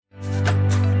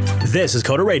This is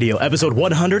Coda Radio, episode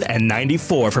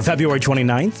 194 for February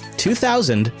 29th,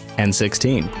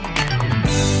 2016.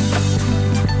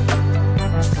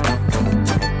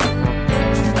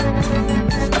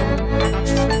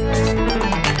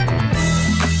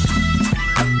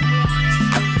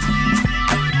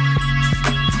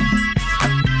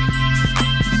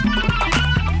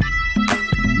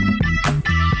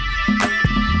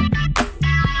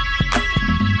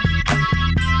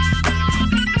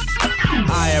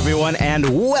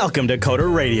 And welcome to Coda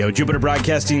Radio, Jupiter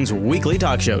Broadcasting's weekly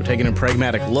talk show, taking a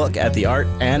pragmatic look at the art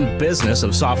and business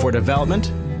of software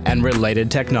development and related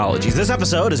technologies. This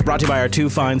episode is brought to you by our two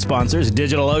fine sponsors,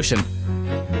 DigitalOcean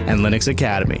and Linux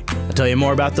Academy. I'll tell you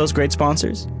more about those great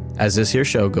sponsors as this here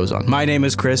show goes on. My name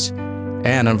is Chris,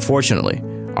 and unfortunately,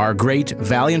 our great,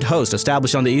 valiant host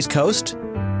established on the East Coast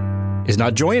is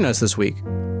not joining us this week.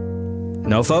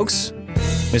 No, folks.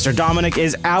 Mr. Dominic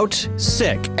is out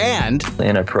sick, and...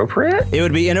 Inappropriate? It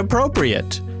would be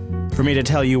inappropriate for me to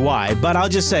tell you why, but I'll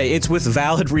just say it's with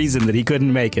valid reason that he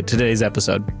couldn't make it today's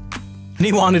episode. And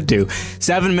he wanted to.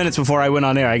 7 minutes before I went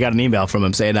on air, I got an email from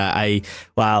him saying,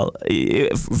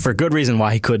 for good reason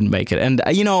why he couldn't make it. And,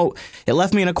 it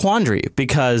left me in a quandary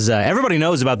because everybody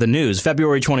knows about the news.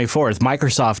 February 24th,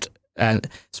 Microsoft, and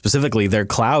specifically their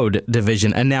cloud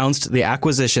division, announced the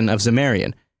acquisition of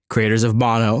Xamarin, creators of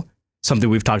Mono,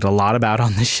 something we've talked a lot about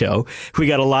on the show. We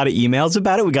got a lot of emails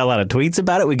about it. We got a lot of tweets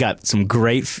about it. We got some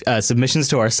great submissions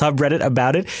to our subreddit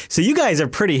about it. So you guys are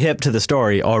pretty hip to the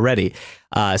story already.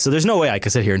 So there's no way I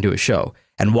could sit here and do a show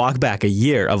and walk back a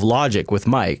year of logic with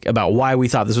Mike about why we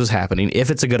thought this was happening,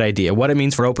 if it's a good idea, what it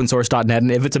means for opensource.net,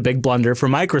 and if it's a big blunder for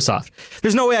Microsoft.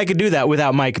 There's no way I could do that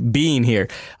without Mike being here.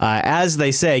 As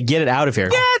they say, get it out of here.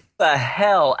 Get the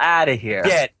hell out of here.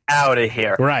 Get out of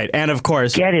here. Right. And of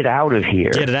course, get it out of here.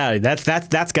 Get it out of here.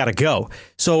 That's got to go.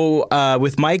 So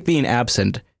with Mike being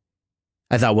absent,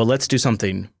 I thought, well, let's do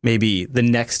something, maybe the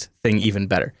next thing even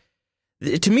better.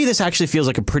 To me, this actually feels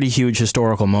like a pretty huge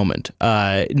historical moment,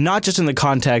 not just in the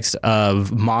context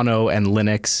of Mono and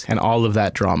Linux and all of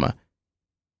that drama,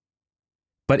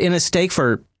 but in a stake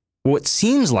for what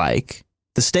seems like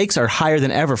the stakes are higher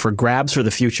than ever for grabs for the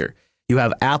future. You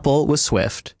have Apple with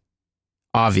Swift,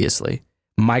 obviously,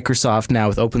 Microsoft now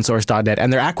with opensource.net,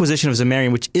 and their acquisition of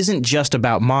Xamarin, which isn't just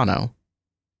about Mono.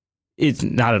 It's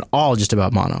not at all just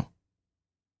about Mono.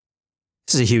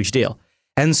 This is a huge deal.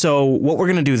 And so what we're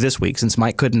going to do this week, since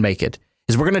Mike couldn't make it,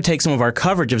 is we're going to take some of our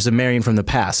coverage of Xamarin from the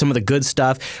past, some of the good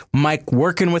stuff, Mike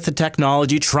working with the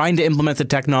technology, trying to implement the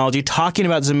technology, talking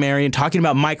about Xamarin, talking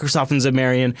about Microsoft and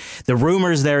Xamarin, the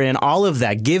rumors therein, all of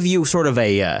that, give you sort of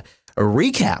a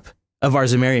recap of our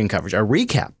Xamarin coverage, a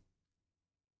recap.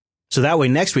 So that way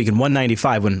next week in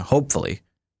 195, when hopefully,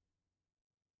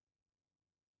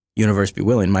 universe be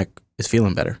willing, Mike is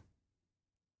feeling better.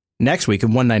 Next week in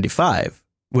 195,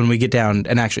 when we get down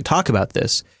and actually talk about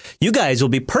this, you guys will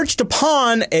be perched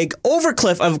upon a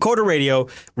overcliff of Coda Radio,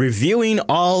 reviewing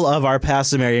all of our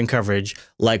past Xamarin coverage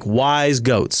like wise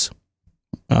goats.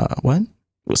 What?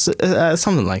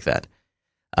 Something like that.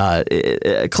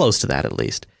 Close to that, at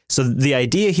least. So the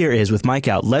idea here is, with Mike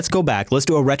out, let's go back. Let's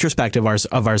do a retrospective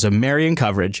of our Xamarin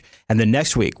coverage. And then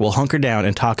next week, we'll hunker down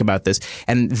and talk about this.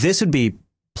 And this would be...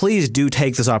 Please do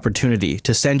take this opportunity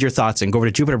to send your thoughts in. Go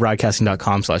over to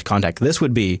jupiterbroadcasting.com/contact. This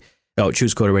would be,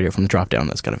 choose Coda Radio from the drop down.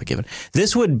 That's kind of a given.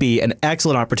 This would be an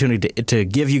excellent opportunity to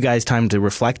give you guys time to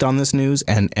reflect on this news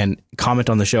and comment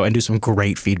on the show and do some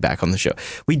great feedback on the show.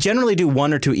 We generally do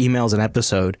 1 or 2 emails an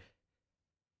episode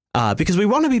because we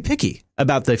want to be picky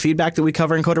about the feedback that we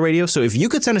cover in Coda Radio. So if you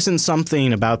could send us in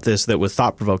something about this that was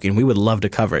thought-provoking, we would love to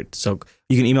cover it. So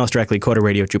you can email us directly,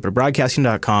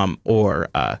 codaradio@jupiterbroadcasting.com, or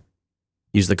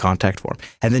use the contact form.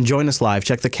 And then join us live.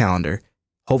 Check the calendar.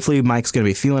 Hopefully Mike's going to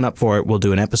be feeling up for it. We'll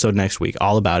do an episode next week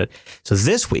all about it. So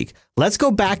this week, let's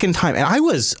go back in time. And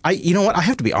you know what? I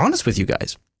have to be honest with you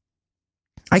guys.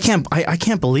 I can't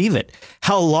believe it.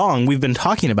 How long we've been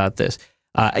talking about this.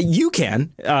 You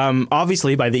can,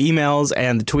 obviously, by the emails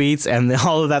and the tweets and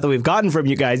all of that we've gotten from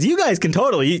you guys. You guys can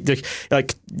totally,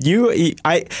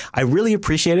 I really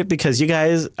appreciate it because you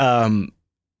guys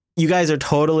are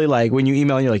totally like, when you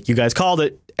email, you're like, you guys called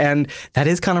it. And that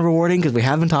is kind of rewarding because we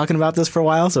have been talking about this for a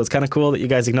while. So it's kind of cool that you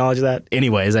guys acknowledge that.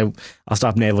 Anyways, I'll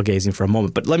stop navel gazing for a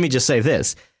moment. But let me just say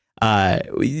this.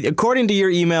 According to your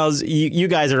emails, you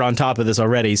guys are on top of this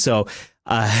already. So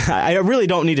I really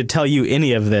don't need to tell you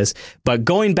any of this. But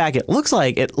going back, it looks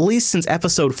like at least since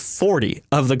episode 40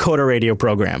 of the Coda Radio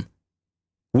program,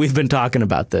 we've been talking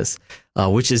about this,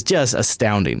 which is just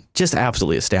astounding, just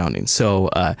absolutely astounding. So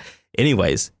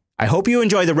anyways, I hope you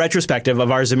enjoy the retrospective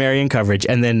of our Xamarin coverage,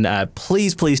 and then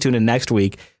please tune in next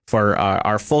week for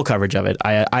our full coverage of it.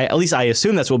 At least I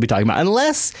assume that's what we'll be talking about,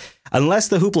 unless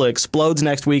the hoopla explodes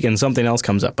next week and something else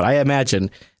comes up. But I imagine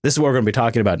this is what we're going to be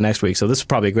talking about next week, so this is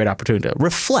probably a great opportunity to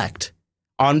reflect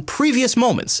on previous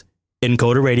moments in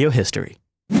Coder Radio history.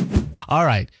 All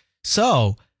right,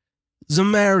 so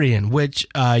Xamarin, which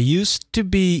used to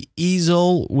be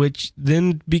Easel, which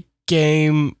then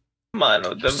became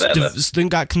MonoDevelop. then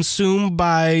got consumed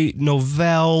by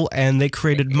Novell, and they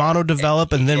created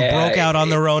MonoDevelop, and then broke out on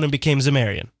their own and became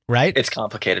Xamarin, right? It's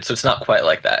complicated, so it's not quite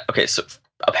like that. Okay, so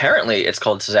apparently it's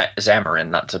called Xamarin,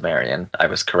 not Xamarin. I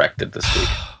was corrected this week.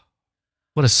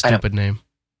 What a stupid name.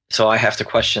 So I have to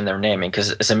question their naming,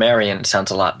 because Xamarin sounds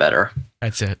a lot better.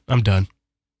 That's it. I'm done.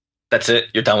 That's it?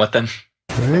 You're done with them?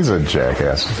 He's a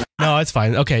jackass. No, it's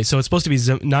fine. Okay, so it's supposed to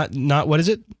be not what is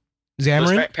it?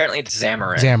 Xamarin? Apparently it's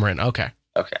Xamarin. Xamarin, okay.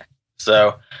 Okay.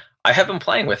 So I have been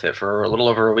playing with it for a little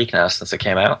over a week now since it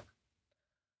came out.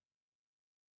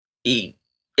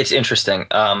 It's interesting.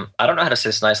 I don't know how to say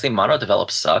this nicely.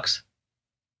 MonoDevelop sucks.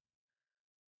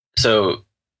 So,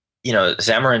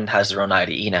 Xamarin has their own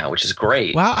IDE now, which is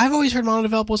great. Wow, I've always heard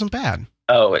MonoDevelop wasn't bad.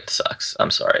 Oh, it sucks.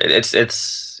 I'm sorry.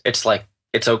 It's like,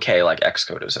 it's okay, like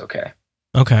Xcode is okay.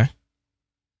 Okay.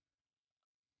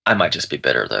 I might just be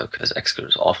bitter, though, because Xcode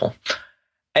is awful.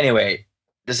 Anyway,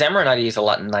 the Xamarin IDE is a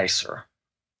lot nicer.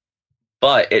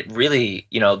 But it really,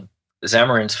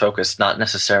 Xamarin's focused not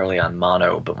necessarily on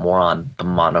mono, but more on the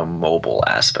mono mobile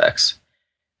aspects.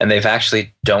 And they've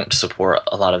actually don't support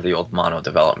a lot of the old mono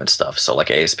development stuff. So like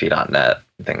ASP.NET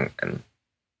thing, and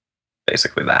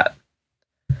basically that.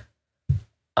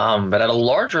 But at a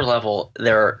larger level,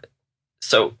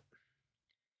 so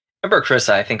remember, Chris,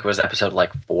 I think it was episode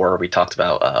 4, we talked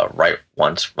about write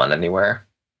once, run anywhere.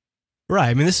 Right.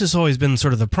 I mean, this has always been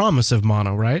sort of the promise of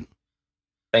mono, right?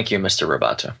 Thank you, Mr.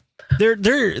 Roboto.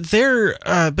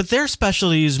 But their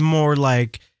specialty is more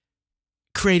like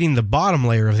creating the bottom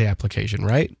layer of the application,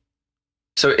 right?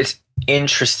 So it's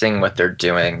interesting what they're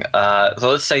doing. So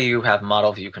let's say you have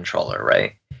model view controller,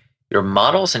 right? Your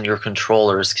models and your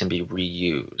controllers can be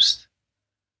reused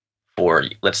for,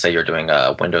 let's say you're doing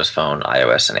a Windows Phone,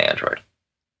 iOS, and Android.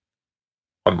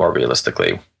 Or more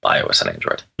realistically, iOS and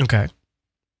Android. Okay.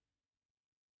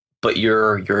 But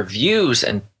your views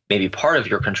and maybe part of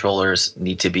your controllers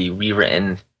need to be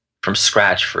rewritten from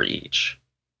scratch for each.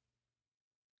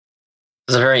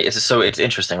 It's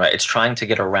interesting, right? It's trying to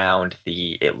get around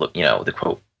the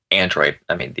quote Android,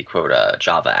 the quote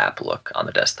Java app look on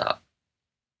the desktop.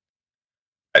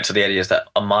 Right, so the idea is that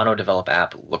a MonoDevelop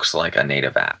app looks like a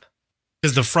native app.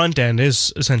 Because the front end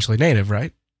is essentially native,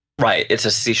 right? Right, it's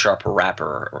a C#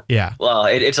 wrapper. Yeah. Well,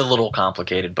 it's a little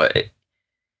complicated, but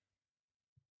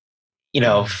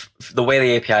the way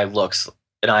the API looks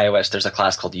in iOS, there's a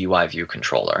class called UI View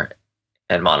Controller,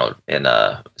 and Mono in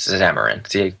Xamarin.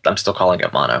 See, I'm still calling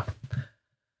it Mono,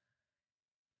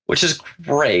 which is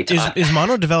great. Is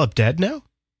MonoDevelop dead now?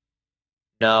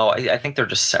 No, I think they're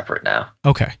just separate now.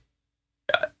 Okay.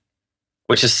 Yeah.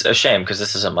 Which is a shame because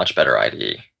this is a much better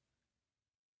IDE.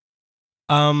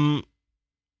 Why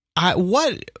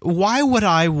would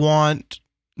I want?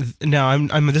 Now,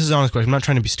 this is an honest question. I'm not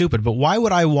trying to be stupid, but why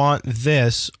would I want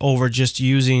this over just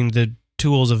using the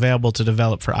tools available to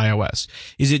develop for iOS?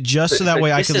 Is it just so that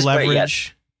way I could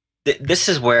leverage? This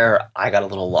is where I got a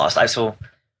little lost. So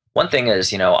one thing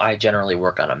is, I generally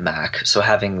work on a Mac, so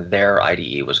having their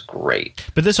IDE was great.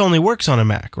 But this only works on a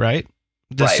Mac, right?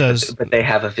 But they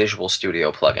have a Visual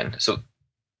Studio plugin. So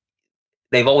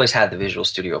they've always had the Visual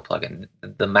Studio plugin.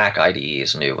 The Mac IDE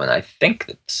is new, and I think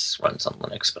it runs on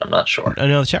Linux, but I'm not sure. I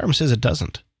know the chat room says it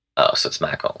doesn't. Oh, so it's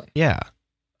Mac only. Yeah.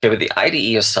 Okay, but the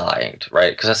IDE aside,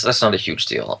 right? Because that's not a huge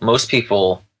deal. Most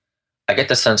people, I get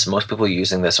the sense most people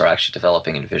using this are actually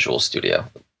developing in Visual Studio.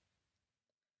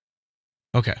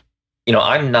 Okay.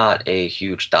 I'm not a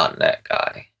huge .NET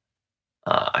guy.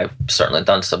 I've certainly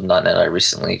done some .NET. I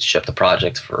recently shipped a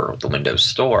project for the Windows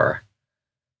Store.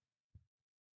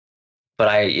 But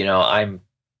I'm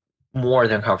more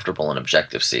than comfortable in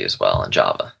Objective-C as well in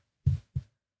Java.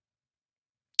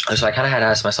 So I kind of had to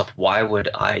ask myself, why would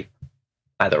I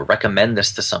either recommend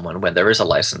this to someone when there is a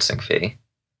licensing fee,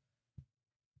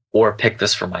 or pick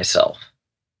this for myself?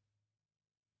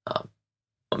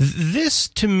 This,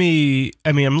 to me,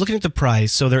 I'm looking at the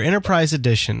price. So their Enterprise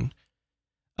Edition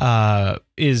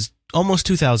is almost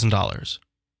 $2,000.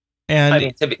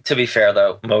 And to be fair,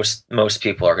 though, most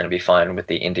people are going to be fine with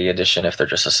the Indie Edition if they're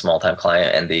just a small-time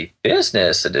client, and the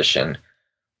Business Edition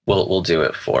will do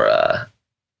it for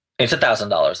it's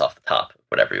 $1,000 off the top,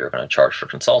 whatever you're going to charge for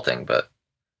consulting,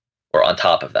 or on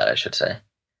top of that, I should say.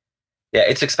 Yeah,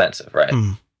 it's expensive, right?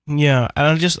 Yeah,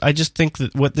 and I just think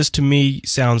that what this to me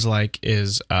sounds like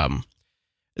is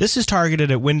this is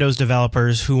targeted at Windows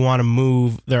developers who want to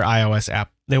move their iOS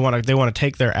app. They want to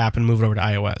take their app and move it over to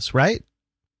iOS, right?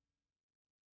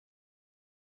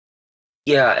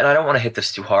 Yeah, and I don't want to hit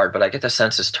this too hard, but I get the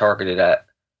sense it's targeted at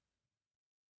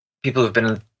people who've been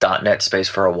in the .NET space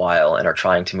for a while and are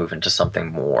trying to move into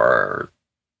something more,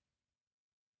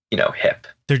 hip.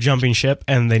 They're jumping ship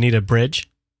and they need a bridge.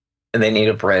 And they need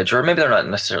a bridge, or maybe they're not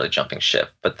necessarily jumping ship,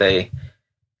 but they,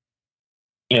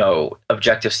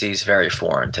 Objective-C is very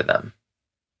foreign to them.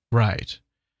 Right.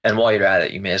 And while you're at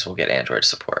it, you may as well get Android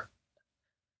support.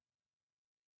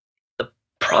 The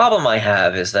problem I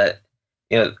have is that,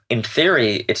 in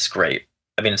theory, it's great.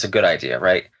 I mean, it's a good idea,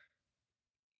 right?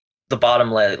 The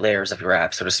bottom layers of your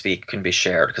app, so to speak, can be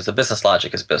shared because the business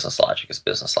logic is business logic is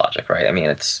business logic, right? I mean,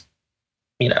 it's,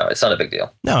 it's not a big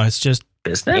deal. No, it's just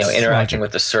business. Interacting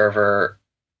with the server,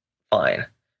 fine.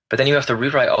 But then you have to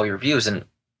rewrite all your views. And at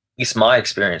least my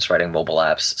experience writing mobile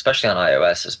apps, especially on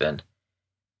iOS, has been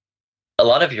a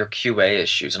lot of your QA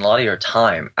issues and a lot of your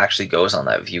time actually goes on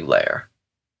that view layer.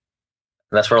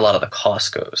 And that's where a lot of the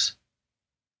cost goes.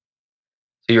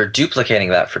 So you're duplicating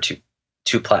that for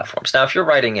two platforms. Now, if you're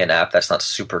writing an app that's not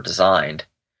super designed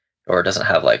or doesn't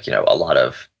have a lot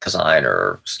of design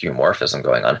or skeuomorphism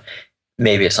going on,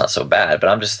 maybe it's not so bad, but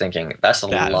I'm just thinking that's a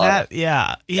lot.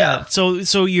 Yeah.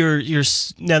 So you're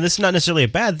now, this is not necessarily a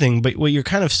bad thing, but what you're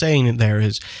kind of saying there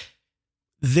is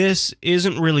this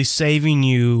isn't really saving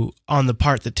you on the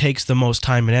part that takes the most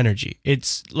time and energy.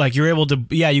 It's like you're able to,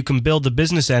 you can build the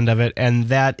business end of it, and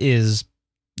that is,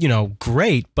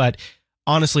 great, but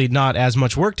honestly, not as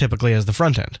much work typically as the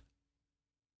front end.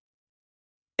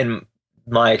 In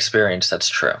my experience, that's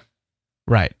true.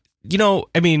 Right.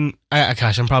 I mean,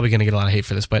 gosh, I'm probably going to get a lot of hate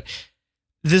for this, but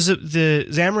the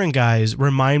Xamarin guys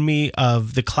remind me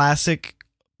of the classic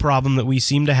problem that we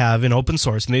seem to have in open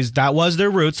source, and that was their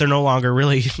roots. They're no longer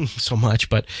really so much,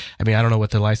 but I mean, I don't know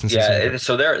what the licenses are. Yeah,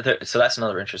 so that's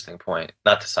another interesting point.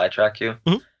 Not to sidetrack you,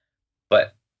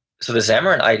 but so the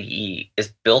Xamarin IDE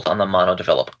is built on the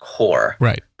mono-developed core,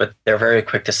 right? But they're very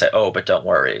quick to say, "Oh, but don't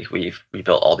worry, we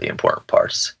built all the important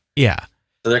parts." Yeah.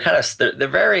 So they're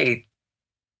very.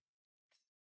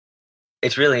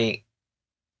 It's really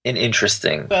an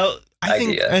interesting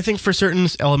idea. I think for certain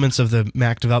elements of the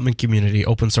Mac development community,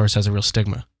 open source has a real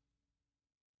stigma.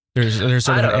 There's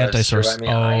sort of an anti-source.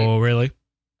 Really?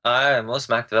 Most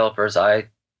Mac developers I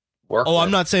work with. I'm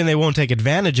not saying they won't take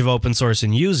advantage of open source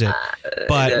and use it,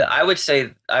 but I would say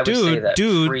that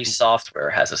free software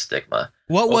has a stigma.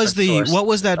 What was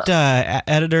that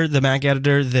editor, the Mac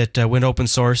editor that went open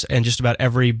source, and just about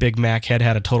every big Mac head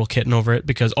had a total kitten over it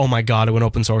because, oh my God, it went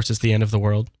open source, it's the end of the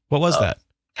world. What was that?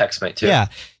 TextMate 2. Yeah.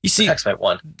 You see, TextMate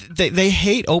 1. They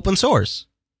hate open source.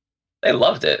 They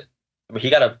loved it. I mean, he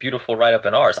got a beautiful write-up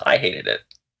in ours. I hated it.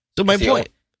 So my point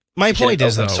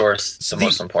is, though, open source is the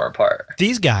most important part.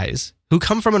 These guys who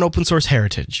come from an open source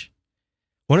heritage,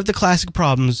 one of the classic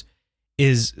problems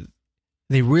is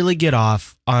they really get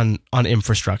off on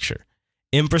infrastructure.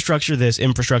 Infrastructure this,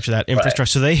 infrastructure that, infrastructure. Right.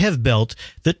 So they have built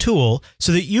the tool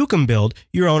so that you can build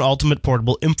your own ultimate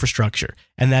portable infrastructure.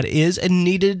 And that is a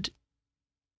needed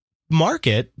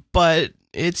market, but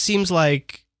it seems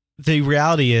like the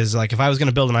reality is, if I was going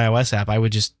to build an iOS app, I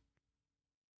would just,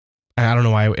 I don't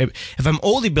know why. If I'm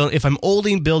only building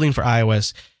for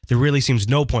iOS, there really seems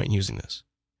no point in using this.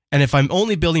 And if I'm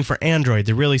only building for Android,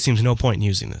 there really seems no point in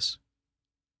using this.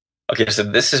 Okay, so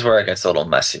this is where it gets a little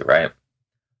messy, right?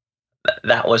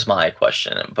 That was my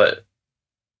question. But,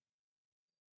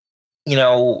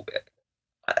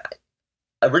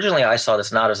 originally I saw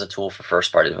this not as a tool for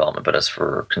first-party development, but as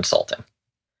for consulting.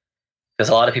 Because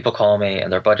a lot of people call me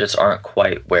and their budgets aren't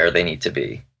quite where they need to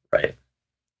be, right?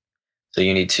 So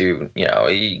you need to,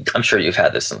 I'm sure you've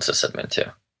had this in sysadmin too.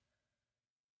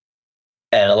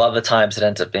 And a lot of the times it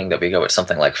ends up being that we go with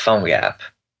something like PhoneGap,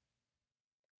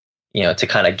 to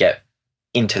kind of get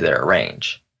into their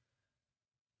range.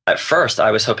 At first,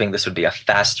 I was hoping this would be a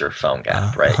faster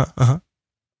PhoneGap, right?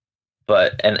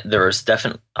 And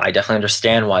I definitely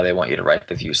understand why they want you to write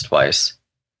the views twice,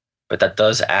 but that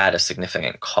does add a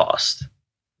significant cost in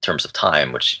terms of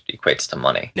time, which equates to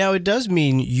money. Now, it does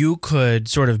mean you could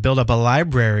sort of build up a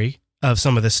library of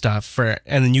some of this stuff and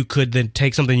then you could then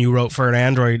take something you wrote for an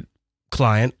Android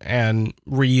client and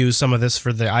reuse some of this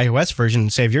for the iOS version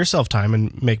and save yourself time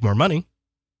and make more money.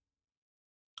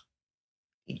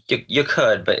 You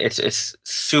could, but it's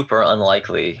super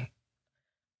unlikely.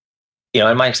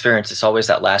 In my experience, it's always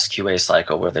that last QA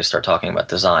cycle where they start talking about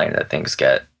design that things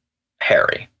get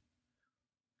hairy.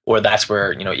 Or that's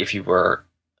where, if you were,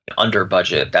 under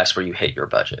budget, that's where you hit your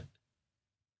budget.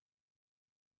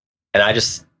 And I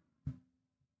just,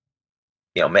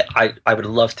 I would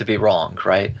love to be wrong,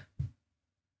 right?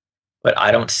 But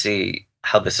I don't see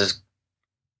how this is.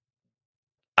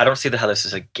 I don't see how this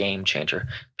is a game changer,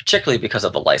 particularly because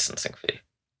of the licensing fee.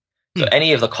 So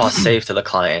any of the costs saved to the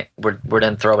client, we're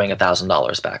then throwing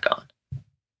 $1,000 back on.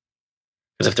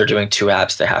 Because if they're doing 2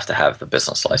 apps, they have to have the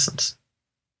business license.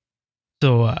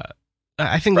 So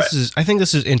I think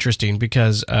this is interesting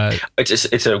because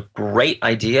it's a great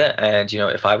idea, and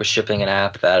if I was shipping an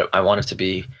app that I wanted to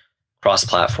be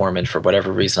cross-platform, and for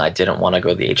whatever reason I didn't want to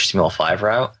go the HTML5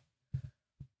 route,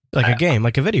 like a game,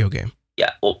 like a video game.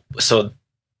 Yeah. Well, so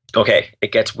okay,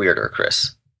 it gets weirder,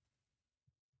 Chris.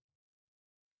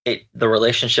 The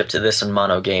relationship to this and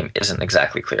Mono Game isn't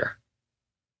exactly clear.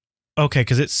 Okay,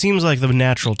 because it seems like the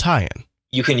natural tie-in.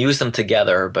 You can use them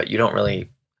together, but you don't really.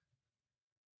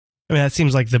 I mean, that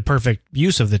seems like the perfect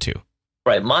use of the two.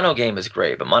 Right. Mono Game is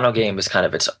great, but Mono Game is kind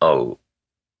of its own.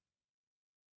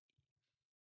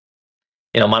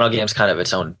 Mono Game's kind of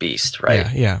its own beast,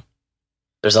 right? Yeah.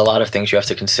 There's a lot of things you have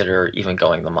to consider even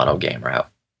going the Mono Game route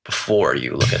before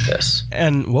you look at this.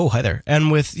 And whoa, hi there.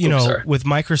 And with with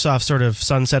Microsoft sort of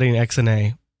sunsetting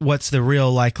XNA, what's the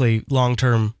real likely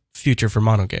long-term future for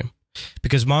Mono Game?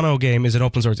 Because Mono Game is an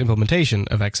open source implementation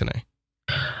of XNA.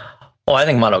 Well, I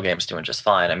think Mono Game's doing just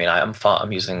fine. I mean, I'm following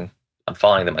them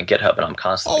on GitHub, and I'm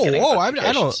constantly getting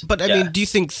I don't. But I mean, do you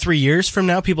think 3 years from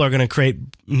now people are going to create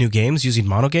new games using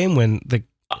Mono Game when the?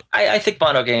 I think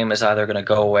Mono Game is either going to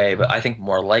go away, but I think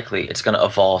more likely it's going to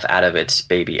evolve out of its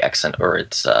baby XNA or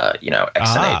its XNA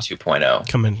 2.0.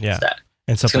 Come in, yeah.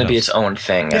 And it's going to be its own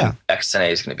thing, and XNA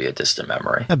is going to be a distant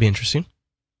memory. That'd be interesting.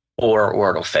 Or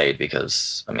it'll fade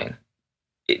because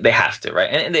they have to,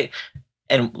 right?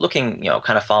 And looking,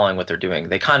 kind of following what they're doing,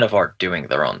 they kind of are doing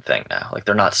their own thing now. Like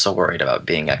they're not so worried about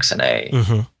being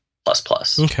XNA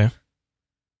plus. Okay,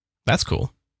 that's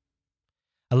cool.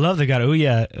 I love they got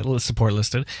Ouya support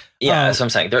listed. Yeah, that's what I'm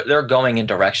saying. They're going in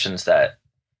directions that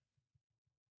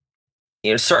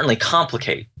certainly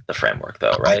complicate the framework,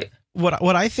 though, right?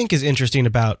 What I think is interesting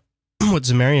about what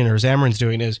Xamarin's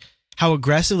doing is how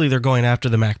aggressively they're going after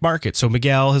the Mac market. So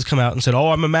Miguel has come out and said, "Oh,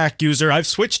 I'm a Mac user. I've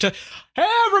switched to hey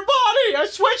everybody, I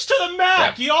switched to the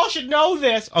Mac. Yeah. You all should know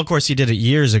this." Of course, he did it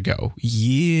years ago.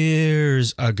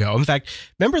 In fact,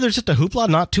 remember there's just a hoopla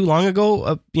not too long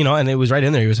ago, and it was right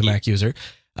in there. He was a Mac user.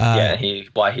 Why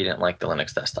he didn't like the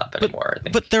Linux desktop anymore. I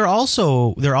think. But they're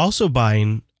also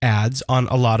buying ads on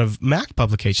a lot of Mac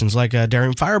publications like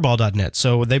daringfireball.net.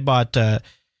 So they bought, and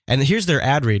here's their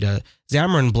ad read.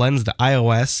 Xamarin blends the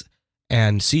iOS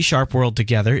and C# world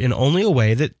together in only a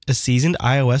way that seasoned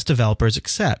iOS developers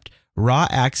accept. Raw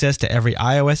access to every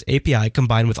iOS API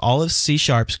combined with all of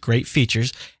C#'s great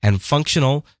features and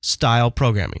functional style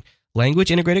programming, language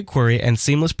integrated query, and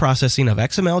seamless processing of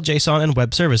XML, JSON, and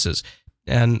web services.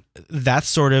 And that's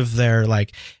sort of their I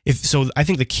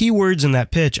think the key words in that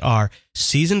pitch are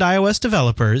seasoned iOS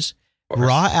developers,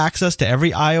 raw access to every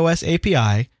iOS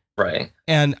API, right?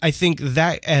 And I think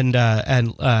that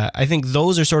I think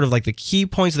those are sort of like the key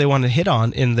points they want to hit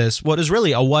on in this what is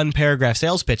really a 1-paragraph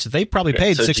sales pitch that they probably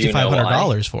paid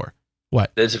 $6,500 for.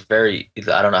 What? It's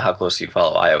I don't know how closely you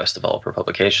follow iOS developer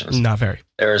publications. Not very.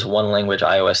 There is one language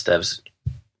iOS devs,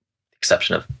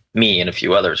 exception of me and a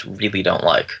few others, really don't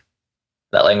like.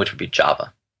 That language would be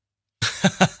Java.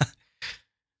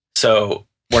 So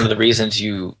one of the reasons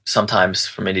you sometimes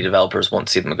from indie developers won't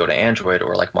see them go to Android,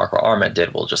 or like Marco Arment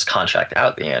did, will just contract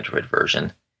out the Android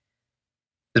version,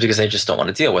 is because they just don't want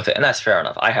to deal with it. And that's fair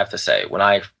enough. I have to say, when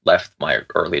I left my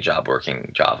early job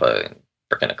working Java and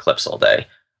freaking Eclipse all day,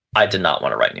 I did not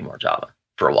want to write any more Java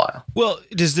for a while. Well,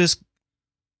 is this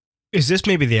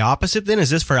maybe the opposite then? Is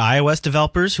this for iOS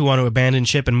developers who want to abandon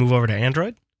ship and move over to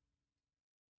Android?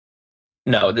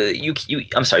 No,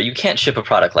 I'm sorry, you can't ship a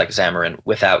product like Xamarin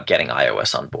without getting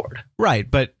iOS on board. Right,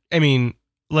 but I mean,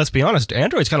 let's be honest,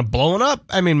 Android's kind of blowing up.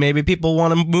 I mean, maybe people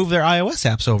want to move their iOS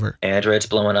apps over. Android's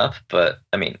blowing up, but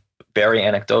I mean, very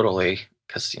anecdotally,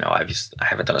 because I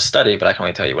haven't done a study, but I can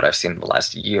only tell you what I've seen in the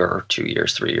last year or 2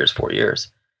 years, 3 years, 4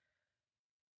 years.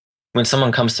 When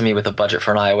someone comes to me with a budget for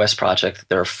an iOS project,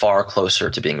 they're far closer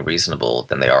to being reasonable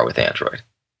than they are with Android.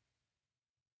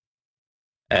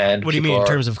 And what do you mean in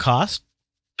terms of cost?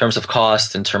 In terms of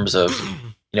cost, in terms of,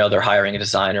 they're hiring a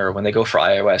designer. When they go for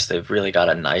iOS, they've really got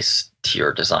a nice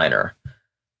tier designer.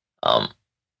 Well,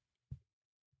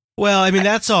 I mean,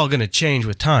 that's all going to change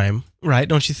with time, right?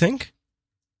 Don't you think?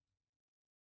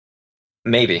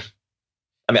 Maybe.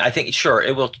 I mean, I think sure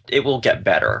it will get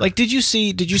better. Like, did you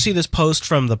see this post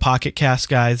from the Pocket Cast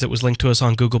guys that was linked to us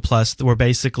on Google Plus? Where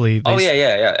basically,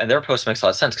 yeah, and their post makes a lot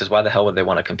of sense because why the hell would they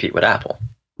want to compete with Apple?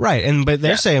 Right, but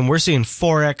they're saying we're seeing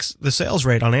 4x the sales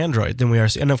rate on Android than we are,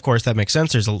 and of course that makes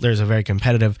sense. There's a very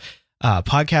competitive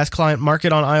podcast client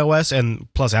market on iOS, and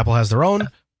plus Apple has their own,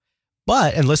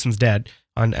 and Listen's dead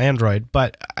on Android.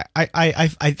 But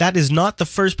I that is not the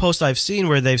first post I've seen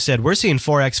where they've said we're seeing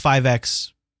 4x,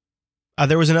 5x.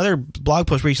 There was another blog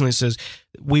post recently that says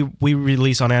we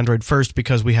release on Android first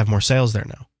because we have more sales there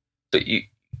now. So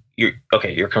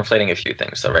you're conflating a few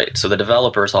things, though, right? So the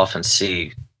developers often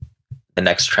see the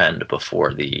next trend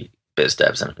before the biz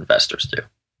devs and investors do.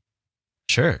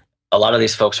 Sure. A lot of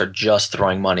these folks are just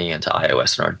throwing money into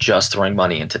iOS and are just throwing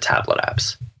money into tablet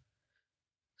apps.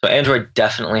 So Android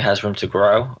definitely has room to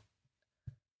grow.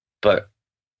 But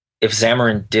if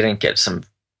Xamarin didn't get some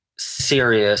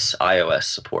serious iOS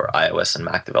support, iOS and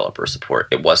Mac developer support,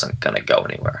 it wasn't going to go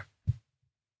anywhere.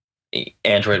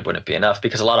 Android wouldn't be enough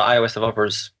because a lot of iOS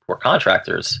developers who are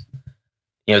contractors,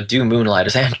 do moonlight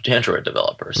as Android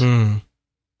developers.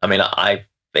 I mean,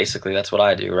 basically that's what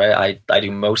I do, right? I do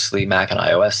mostly Mac and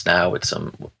iOS now with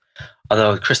some,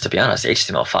 although Chris, to be honest,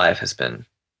 HTML5 has been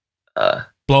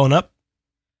blowing up.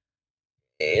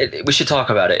 We should talk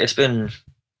about it.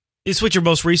 It's what your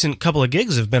most recent couple of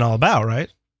gigs have been all about,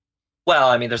 right? Well,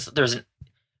 I mean,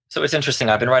 so it's interesting.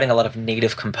 I've been writing a lot of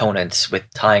native components with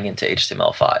tying into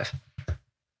HTML5.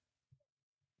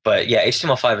 But yeah,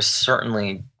 HTML5 has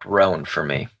certainly grown for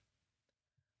me.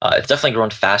 It's definitely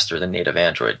grown faster than native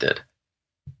Android did.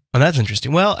 Oh, that's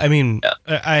interesting. Well, I mean,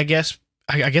 yeah. I guess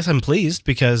I'm pleased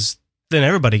because then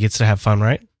everybody gets to have fun,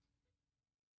 right?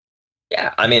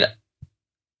 Yeah, I mean,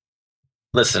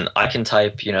 listen, I can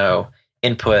type,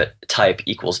 input type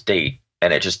equals date,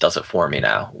 and it just does it for me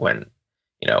now. When,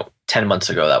 10 months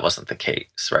ago, that wasn't the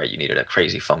case, right? You needed a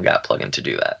crazy PhoneGap plugin to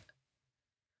do that.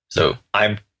 So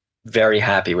I'm very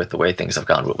happy with the way things have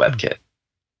gone with WebKit.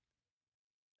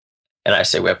 And I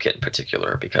say WebKit in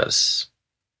particular because,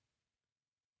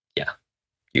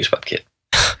 use WebKit.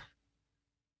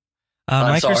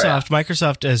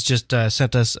 Microsoft has just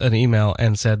sent us an email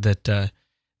and said that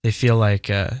they feel like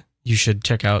you should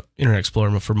check out Internet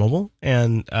Explorer for mobile,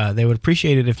 and they would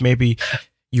appreciate it if maybe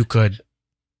you could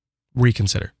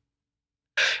reconsider.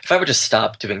 If I would just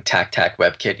stop doing TAC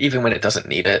WebKit, even when it doesn't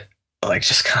need it,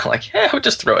 just kind of I would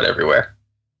just throw it everywhere.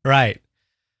 Right.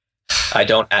 I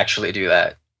don't actually do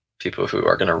that. People who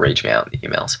are going to rage me out in the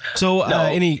emails. So, no.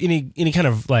 Any kind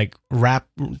of wrap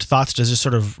thoughts to just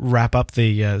sort of wrap up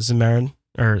the Xamarin?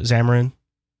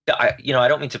 Yeah, I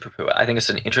don't mean to poo-poo it. I think it's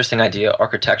an interesting idea.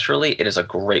 Architecturally, it is a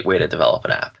great way to develop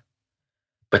an app.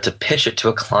 But to pitch it to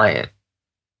a client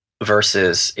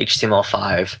versus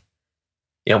HTML5,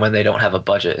 when they don't have a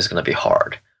budget is going to be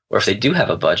hard. Or if they do have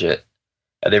a budget,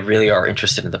 they really are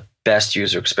interested in the best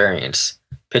user experience,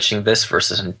 pitching this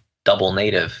versus double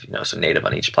native, so native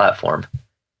on each platform,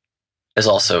 is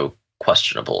also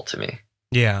questionable to me.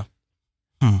 Yeah.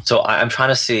 So I'm trying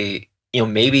to see,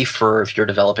 maybe if you're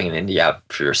developing an indie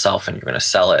app for yourself and you're going to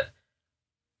sell it,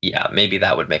 yeah, maybe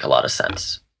that would make a lot of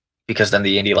sense, because then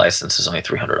the indie license is only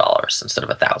 $300 instead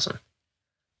of $1,000.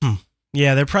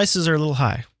 Yeah, their prices are a little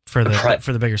high for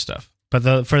the bigger stuff,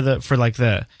 but for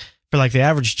the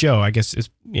average Joe, I guess it's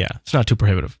not too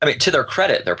prohibitive. I mean, to their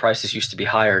credit, their prices used to be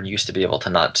higher and used to be able to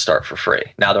not start for free.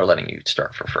 Now they're letting you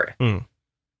start for free.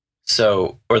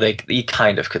 So, or you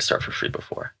kind of could start for free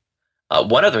before.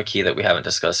 One other key that we haven't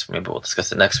discussed, maybe we'll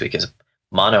discuss it next week, is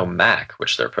Mono Mac,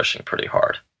 which they're pushing pretty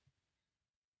hard.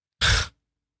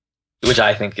 Which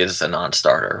I think is a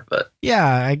non-starter, but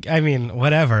yeah, I mean,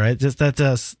 whatever.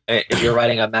 If you're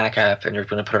writing a Mac app and you're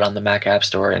going to put it on the Mac App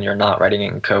Store and you're not writing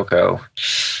it in Cocoa,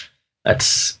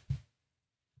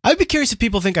 I'd be curious if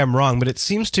people think I'm wrong, but it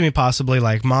seems to me possibly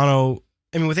Mono.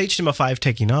 I mean, with HTML5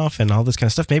 taking off and all this kind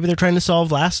of stuff, maybe they're trying to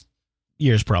solve last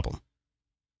year's problem.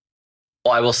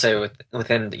 Well, I will say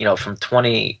within from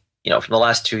the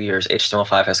last 2 years,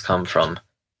 HTML5 has come from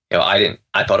I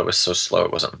thought it was so slow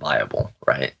it wasn't viable,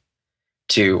 right?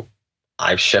 To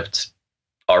I've shipped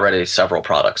already several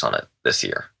products on it this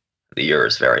year. The year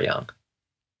is very young.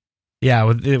 Yeah,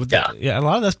 a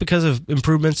lot of that's because of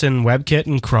improvements in WebKit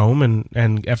and Chrome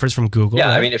and efforts from Google. Yeah,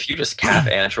 right? I mean, if you just cap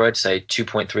Android, say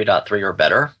 2.3.3 or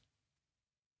better,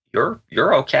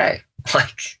 you're okay.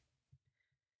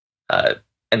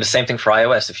 And the same thing for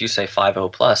iOS. If you say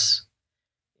 5.0 plus,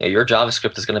 your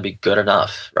JavaScript is going to be good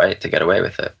enough, right, to get away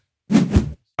with it.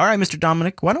 All right, Mr.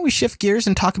 Dominic, why don't we shift gears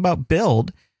and talk about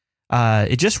Build?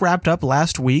 It just wrapped up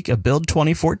last week, a Build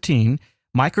 2014.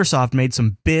 Microsoft made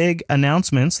some big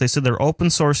announcements. They said they're open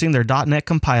sourcing their .NET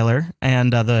compiler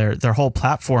and their whole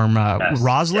platform,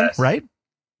 Roslyn, right?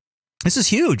 This is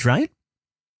huge, right?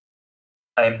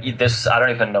 I don't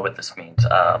even know what this means.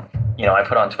 I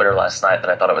put on Twitter last night that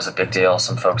I thought it was a big deal.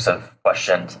 Some folks have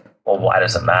questioned, well, why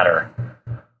does it matter?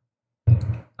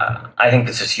 I think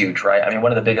this is huge, right? I mean,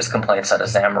 one of the biggest complaints out of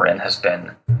Xamarin has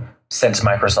been since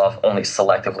Microsoft only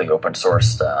selectively open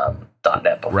sourced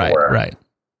 .NET before. Right.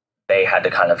 They had to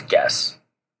kind of guess.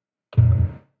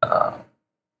 I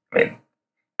mean,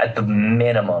 at the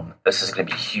minimum, this is going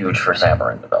to be huge for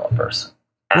Xamarin developers.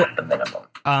 At the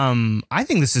minimum. I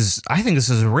think this is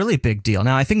a really big deal.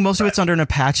 Now, I think most of it's under an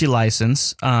Apache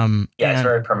license. It's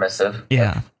very permissive.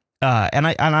 Yeah. And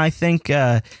I think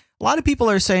a lot of people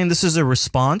are saying this is a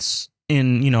response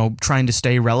in, trying to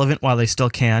stay relevant while they still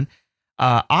can.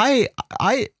 I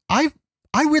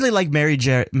really like Mary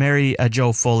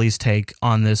Jo Foley's take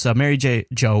on this.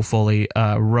 Jo Foley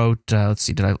wrote, over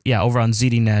on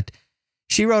ZDNet.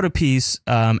 She wrote a piece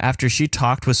after she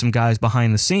talked with some guys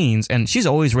behind the scenes, and she's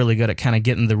always really good at kind of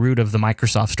getting the root of the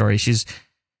Microsoft story. She's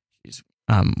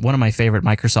one of my favorite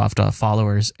Microsoft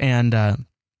followers. And, I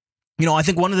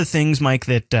think one of the things, Mike,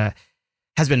 that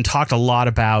has been talked a lot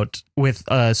about with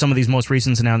some of these most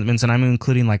recent announcements, and I'm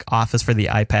including like Office for the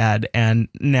iPad and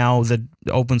now the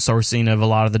open sourcing of a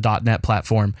lot of the .NET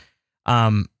platform.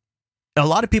 A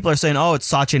lot of people are saying, oh, it's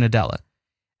Satya Nadella.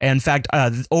 In fact,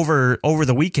 over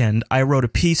the weekend, I wrote a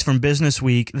piece from Business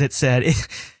Week that said,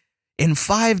 in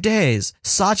 5 days,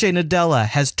 Satya Nadella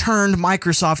has turned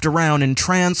Microsoft around and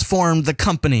transformed the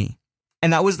company.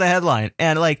 And that was the headline.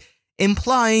 And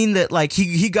implying that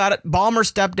he got it, Ballmer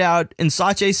stepped out and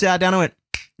Satya sat down and went,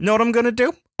 know what I'm going to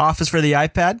do? Office for the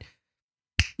iPad.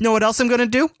 Know what else I'm going to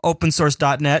do? Open source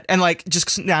 .NET. And just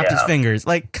snapped his fingers.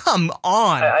 Come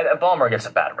on. Ballmer gets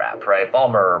a bad rap, right?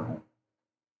 Ballmer...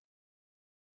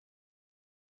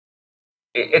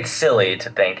 It's silly to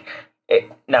think.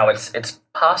 Now, it's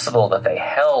possible that they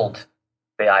held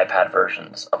the iPad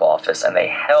versions of Office and they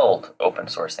held open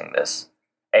sourcing this,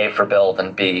 A, for build,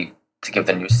 and B, to give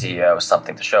the new CEO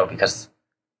something to show, because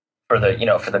for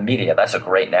the media, that's a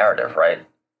great narrative, right?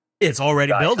 It's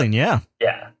already building, yeah.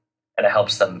 Yeah, and it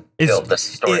helps them build this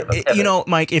story.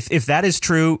 Mike, if that is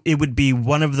true, it would be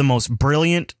one of the most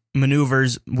brilliant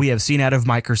maneuvers we have seen out of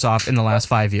Microsoft in the last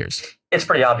 5 years. It's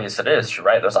pretty obvious it is,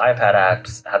 right? Those iPad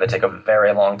apps had to take a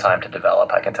very long time to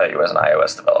develop. I can tell you as an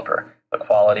iOS developer, the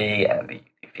quality and the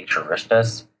feature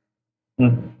richness,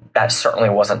 that certainly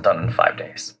wasn't done in 5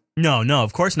 days. No,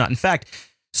 of course not. In fact,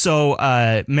 so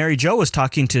Mary Jo was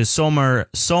talking to Soma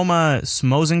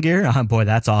Smozengir. Oh, boy,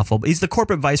 that's awful. But he's the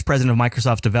corporate vice president of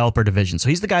Microsoft's developer division, so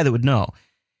he's the guy that would know.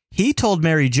 He told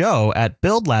Mary Jo at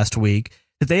Build last week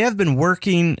that they have been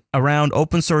working around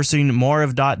open sourcing more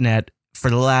of .NET for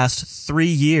the last 3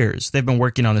 years. They've been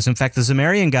working on this. In fact, the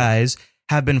Xamarin guys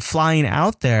have been flying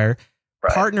out there,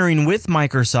 partnering with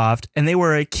Microsoft, and they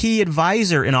were a key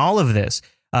advisor in all of this.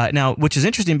 Now, which is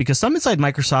interesting because some inside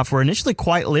Microsoft were initially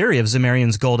quite leery of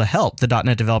Xamarin's goal to help the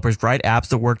 .NET developers write apps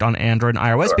that worked on Android and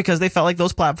iOS because they felt like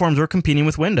those platforms were competing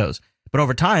with Windows. But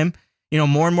over time,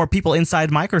 more and more people inside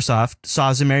Microsoft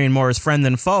saw Xamarin more as friend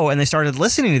than foe, and they started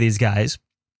listening to these guys.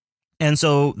 And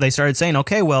so they started saying,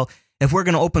 okay, well, if we're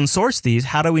going to open source these,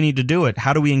 how do we need to do it?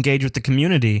 How do we engage with the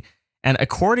community? And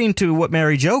according to what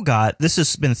Mary Jo got, this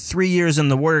has been 3 years in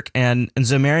the work, and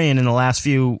Xamarin in the last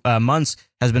few months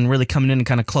has been really coming in and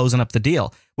kind of closing up the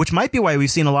deal, which might be why we've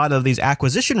seen a lot of these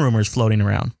acquisition rumors floating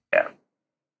around. Yeah.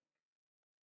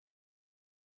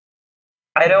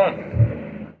 I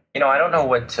don't know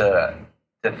what to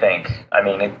think. I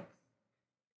mean,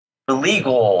 the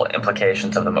legal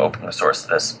implications of them opening the source of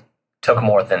this took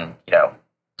more than,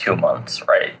 2 months,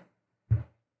 right?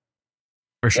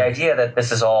 For sure. The idea that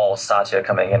this is all Satya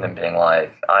coming in and being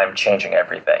like, I'm changing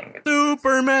everything.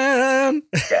 Superman!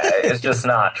 Yeah, it's just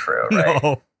not true, right?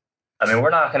 No. I mean, we're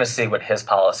not going to see what his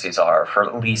policies are for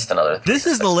at least another 3 This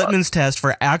is the litmus test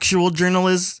for actual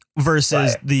journalists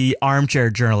versus the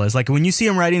armchair journalists. Like when you see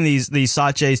him writing these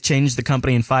Satya's changed the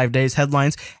company in 5 days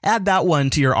headlines, add that one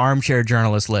to your armchair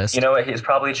journalist list. You know what he's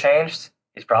probably changed?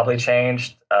 He's probably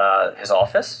changed his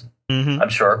office, I'm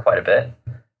sure, quite a bit.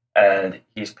 And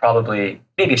he's probably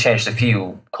maybe changed a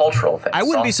few cultural things. I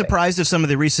wouldn't be surprised if some of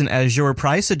the recent Azure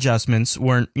price adjustments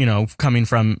weren't, coming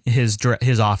from his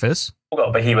office.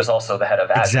 Well, but he was also the head of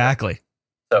Azure. Exactly.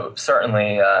 So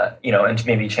certainly, and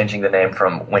maybe changing the name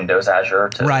from Windows Azure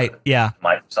to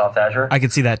Microsoft Azure. I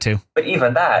could see that too. But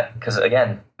even that, because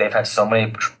again, they've had so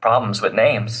many problems with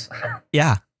names.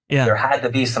 Yeah. There had to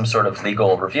be some sort of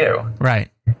legal review. Right.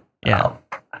 Yeah.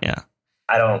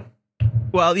 I don't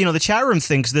Well, the chat room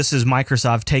thinks this is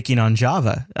Microsoft taking on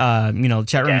Java. The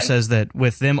chat room says that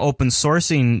with them open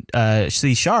sourcing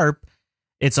C#,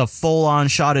 it's a full-on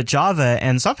shot at Java,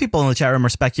 and some people in the chat room are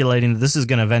speculating that this is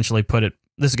going to eventually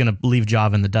this is going to leave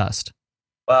Java in the dust.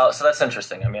 Well, so that's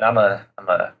interesting. I mean, I'm a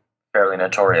fairly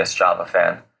notorious Java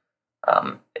fan,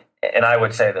 and I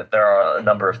would say that there are a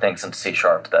number of things in C#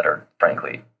 that are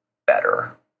frankly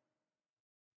better.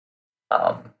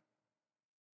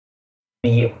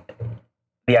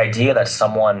 The idea that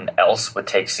someone else would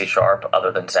take C#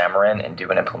 other than Xamarin and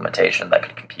do an implementation that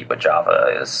could compete with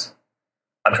Java is,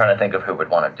 I'm trying to think of who would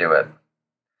want to do it.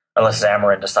 Unless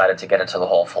Xamarin decided to get into the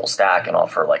whole full stack and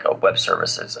offer like a web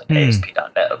services and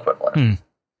ASP.NET equivalent,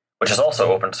 which is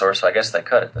also open source, so I guess they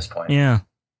could at this point. Yeah.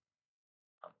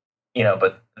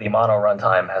 But the mono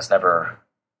runtime has never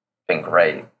been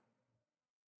great.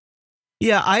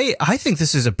 Yeah, I think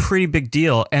this is a pretty big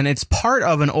deal, and it's part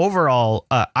of an overall.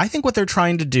 I think what they're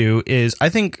trying to do is, I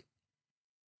think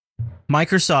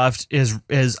Microsoft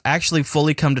is actually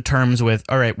fully come to terms with,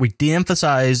 all right, we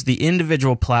de-emphasize the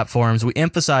individual platforms, we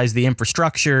emphasize the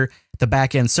infrastructure, the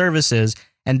back-end services,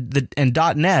 and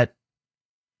 .NET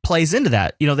plays into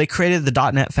that. They created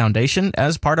the .NET Foundation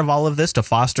as part of all of this to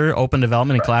foster open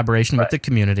development and collaboration with the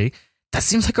community. That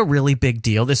seems like a really big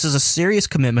deal. This is a serious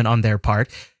commitment on their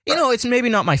part. It's maybe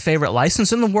not my favorite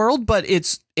license in the world, but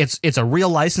it's a real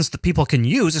license that people can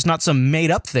use. It's not some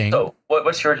made up thing. So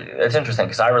it's interesting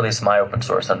because I released my open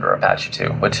source under Apache 2.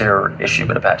 What's your issue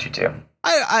with Apache 2?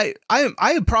 I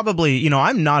probably,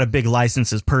 I'm not a big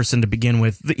licenses person to begin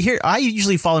with. Here, I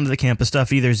usually fall into the camp of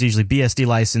stuff. Either is usually BSD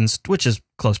licensed, which is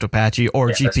close to Apache, or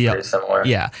GPL. That's pretty similar.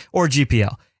 Yeah, or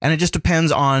GPL. And it just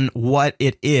depends on what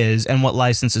it is and what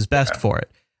license is best for it.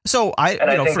 So I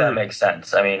think that makes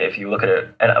sense. I mean, if you look at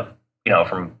it, and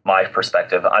from my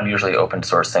perspective, I'm usually open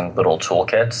sourcing little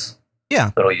toolkits,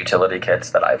 little utility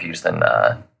kits that I've used that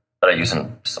I use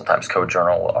in sometimes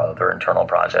CodeJournal or other internal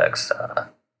projects,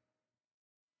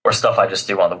 or stuff I just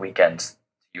do on the weekends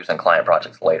to use in client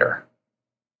projects later.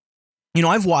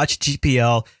 I've watched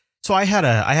GPL. So I had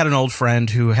an old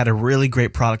friend who had a really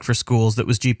great product for schools that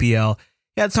was GPL.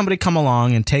 He had somebody come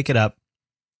along and take it up.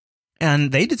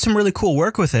 And they did some really cool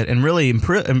work with it and really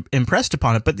impressed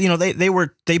upon it. But,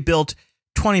 they built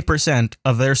 20%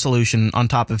 of their solution on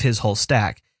top of his whole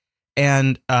stack.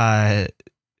 And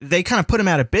they kind of put him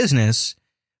out of business.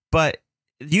 But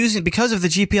because of the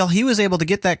GPL, he was able to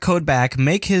get that code back,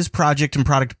 make his project and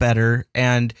product better.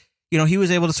 And, he was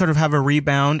able to sort of have a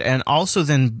rebound and also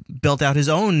then built out his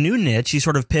own new niche. He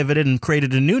sort of pivoted and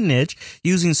created a new niche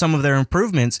using some of their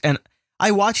improvements. And I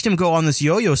watched him go on this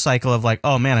yo-yo cycle of like,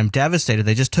 oh man, I'm devastated.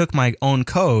 They just took my own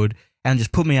code and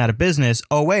just put me out of business.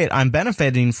 Oh wait, I'm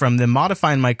benefiting from them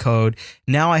modifying my code.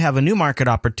 Now I have a new market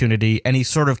opportunity. And he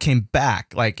sort of came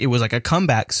back. Like it was like a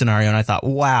comeback scenario. And I thought,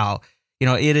 wow,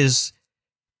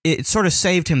 it sort of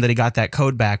saved him that he got that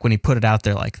code back when he put it out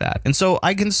there like that. And so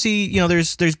I can see,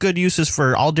 there's good uses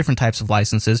for all different types of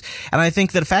licenses. And I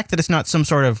think that the fact that it's not some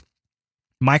sort of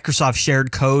Microsoft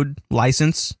shared code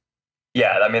license.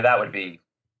 Yeah, I mean, that would be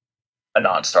a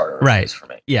non-starter right for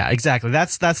me. Yeah, exactly.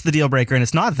 That's the deal breaker, and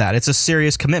it's not that. It's a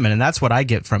serious commitment, and that's what I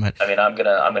get from it. I mean, I'm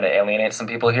gonna alienate some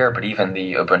people here, but even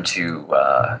the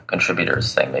Ubuntu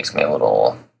contributors thing makes me a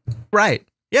little right.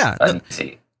 Yeah,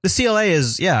 uneasy. The CLA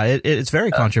is, it's very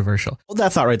controversial. Hold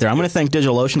that thought right there. I'm going to thank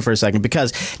DigitalOcean for a second,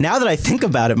 because now that I think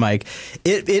about it, Mike,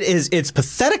 it's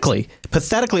pathetically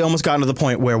almost gotten to the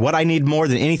point where what I need more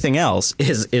than anything else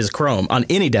is Chrome on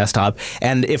any desktop.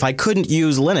 And if I couldn't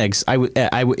use Linux,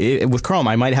 with Chrome,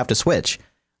 I might have to switch.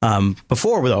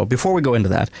 Before we go into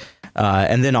that,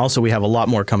 and then also we have a lot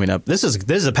more coming up. This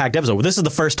is a packed episode. This is the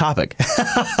first topic.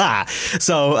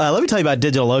 So let me tell you about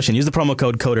DigitalOcean. Use the promo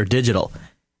code CODERDIGITAL.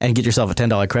 And get yourself a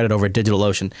 $10 credit over at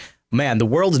DigitalOcean. Man, the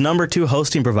world's #2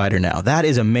 hosting provider now. That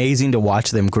is amazing to watch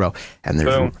them grow. And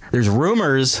there's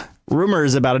rumors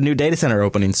about a new data center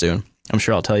opening soon. I'm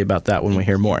sure I'll tell you about that when we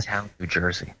hear more. New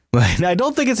Jersey. I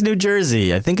don't think it's New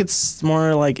Jersey. I think it's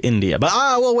more like India. But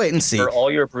we'll wait and see. For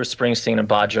all your Bruce Springsteen and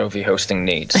Bon Jovi hosting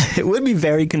needs. It would be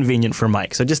very convenient for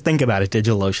Mike. So just think about it,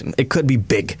 DigitalOcean. It could be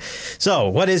big. So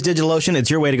what is DigitalOcean? It's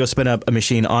your way to go spin up a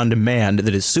machine on demand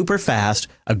that is super fast,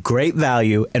 a great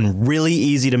value, and really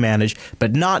easy to manage,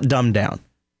 but not dumbed down.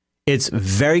 It's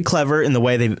very clever in the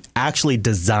way they've actually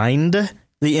designed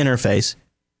the interface.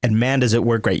 And man, does it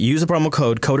work great. Use the promo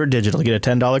code CODERDIGITAL to get a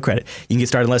 $10 credit. You can get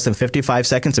started in less than 55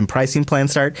 seconds, and pricing plans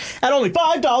start at only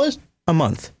 $5 a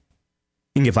month.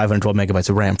 You can get 512 megabytes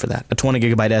of RAM for that. A 20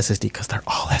 gigabyte SSD, because they're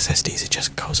all SSDs. It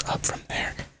just goes up from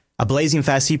there. A blazing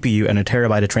fast CPU and a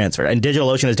terabyte of transfer. And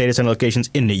DigitalOcean has data center locations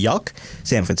in New York,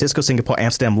 San Francisco, Singapore,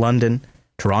 Amsterdam, London,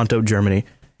 Toronto, Germany,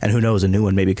 and who knows, a new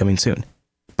one may be coming soon.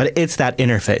 But it's that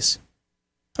interface.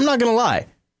 I'm not going to lie.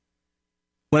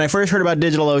 When I first heard about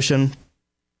DigitalOcean,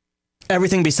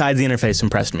 everything besides the interface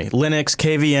impressed me. Linux,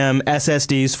 KVM,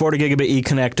 SSDs, 40 gigabit E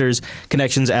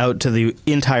connections out to the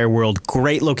entire world,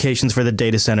 great locations for the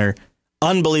data center,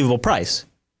 unbelievable price.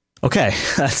 Okay,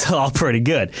 that's all pretty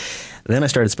good. Then I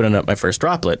started spinning up my first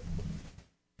droplet.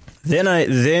 Then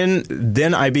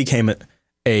I became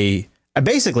a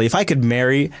basically, if I could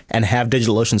marry and have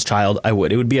DigitalOcean's child, I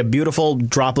would. It would be a beautiful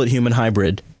droplet human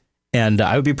hybrid, and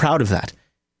I would be proud of that.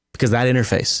 Because that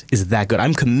interface is that good.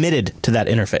 I'm committed to that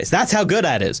interface. That's how good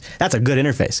that is. That's a good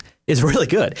interface. It's really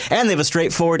good. And they have a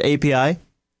straightforward API.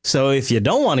 So if you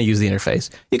don't want to use the interface,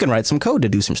 you can write some code to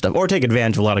do some stuff or take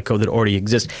advantage of a lot of code that already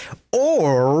exists.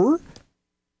 Or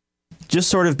just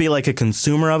sort of be like a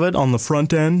consumer of it on the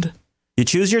front end. You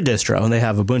choose your distro, and they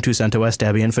have Ubuntu, CentOS,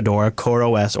 Debian, Fedora,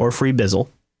 CoreOS, or FreeBizzle.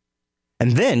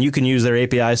 And then you can use their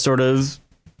API sort of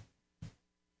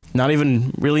not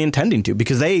even really intending to,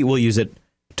 because they will use it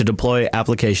to deploy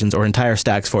applications or entire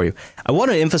stacks for you. I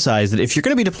want to emphasize that if you're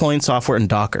going to be deploying software in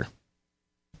Docker,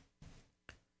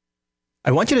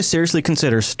 I want you to seriously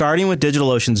consider starting with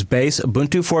DigitalOcean's base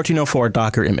Ubuntu 14.04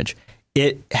 Docker image.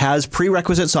 It has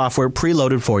prerequisite software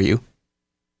preloaded for you.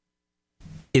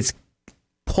 It's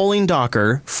pulling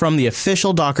Docker from the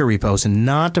official Docker repos and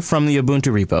not from the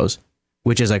Ubuntu repos,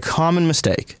 which is a common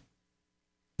mistake.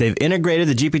 They've integrated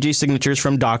the GPG signatures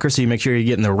from Docker, so you make sure you're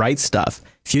getting the right stuff.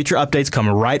 Future updates come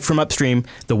right from upstream,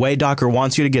 the way Docker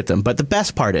wants you to get them. But the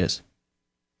best part is,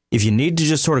 if you need to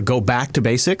just sort of go back to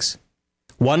basics,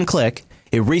 one click,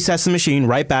 it resets the machine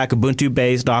right back, Ubuntu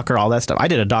base, Docker, all that stuff. I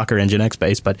did a Docker Nginx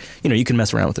base, but you can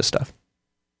mess around with this stuff.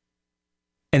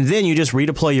 And then you just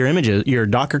redeploy your images, your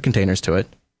Docker containers to it,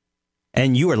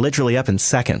 and you are literally up in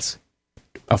seconds.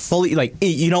 A fully,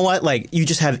 you know what? You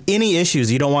just have any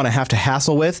issues you don't want to have to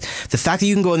hassle with. The fact that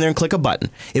you can go in there and click a button,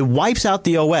 it wipes out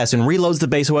the OS and reloads the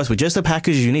base OS with just the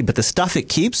packages you need. But the stuff it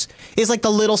keeps is like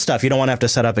the little stuff you don't want to have to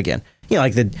set up again.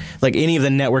 Like any of the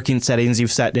networking settings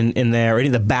you've set in there, or any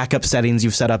of the backup settings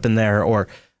you've set up in there, or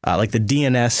like the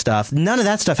DNS stuff. None of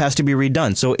that stuff has to be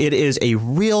redone. So it is a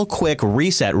real quick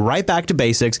reset right back to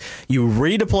basics. You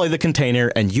redeploy the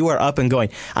container and you are up and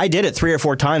going. I did it 3 or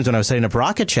 4 times when I was setting up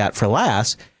Rocket Chat for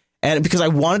LAS, and because I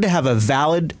wanted to have a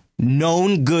valid,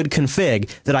 known good config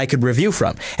that I could review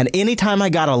from. And anytime I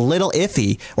got a little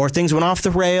iffy or things went off the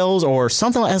rails or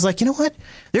something, I was like, you know what?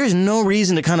 There is no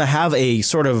reason to kind of have a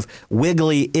sort of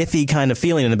wiggly, iffy kind of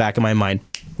feeling in the back of my mind.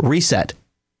 Reset.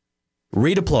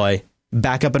 Redeploy.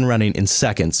 Back up and running in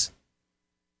seconds.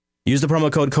 Use the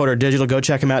promo code CODERDIGITAL. Go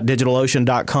check them out,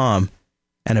 DigitalOcean.com.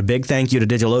 And a big thank you to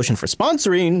DigitalOcean for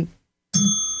sponsoring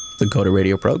the Coder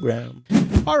Radio program.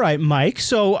 All right, Mike.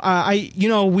 So I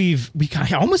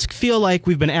almost feel like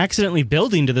we've been accidentally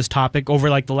building to this topic over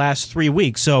like the last 3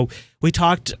 weeks. So we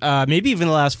talked maybe even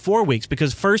the last 4 weeks,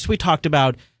 because first we talked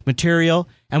about Material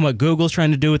and what Google's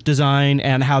trying to do with design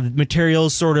and how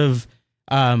Material's sort of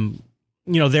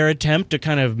their attempt to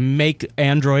kind of make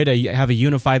Android have a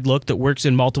unified look that works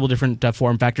in multiple different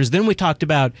form factors. Then we talked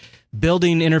about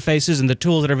building interfaces and the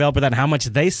tools that are available for that and how much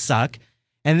they suck.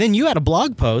 And then you had a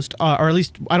blog post, or at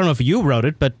least, I don't know if you wrote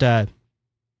it, but, it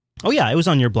was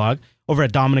on your blog over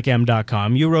at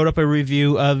DominicM.com. You wrote up a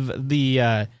review of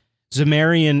the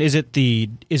Xamarin. Is it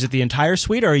the entire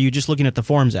suite, or are you just looking at the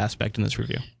forms aspect in this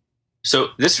review? So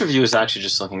this review is actually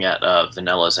just looking at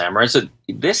vanilla Xamarin. So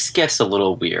this gets a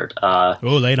little weird.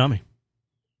 Lay it on me.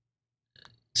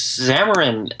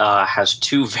 Xamarin has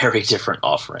 2 very different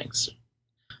offerings.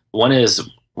 One is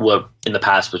what in the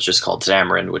past was just called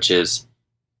Xamarin, which is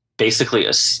basically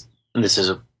this is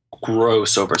a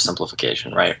gross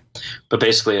oversimplification, right? But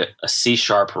basically a C#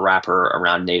 wrapper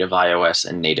around native iOS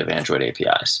and native Android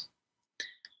APIs.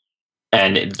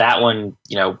 And that one,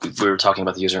 we were talking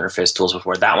about the user interface tools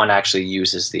before. That one actually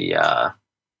uses the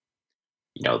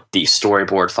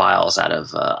storyboard files out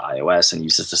of iOS and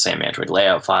uses the same Android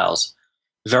layout files.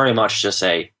 Very much just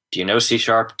say, do you know C#?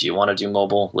 Do you want to do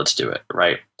mobile? Let's do it,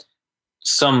 right?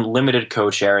 Some limited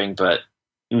code sharing, but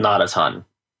not a ton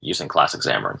using classic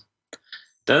Xamarin.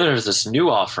 Then there's this new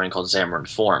offering called Xamarin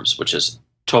Forms, which is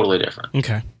totally different.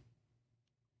 Okay.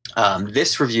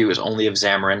 This review is only of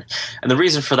Xamarin, and the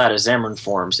reason for that is Xamarin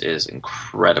Forms is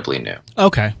incredibly new.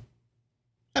 Okay.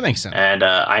 That makes sense. And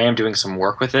I am doing some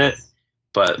work with it,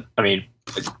 but, I mean,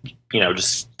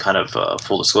 just kind of a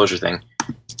full disclosure thing.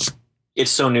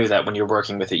 It's so new that when you're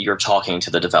working with it, you're talking to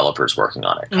the developers working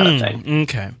on it kind of thing.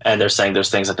 Okay. And they're saying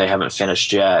there's things that they haven't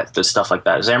finished yet, there's stuff like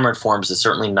that. Xamarin Forms is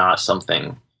certainly not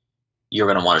something you're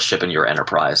going to want to ship in your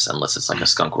enterprise unless it's like a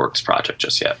Skunkworks project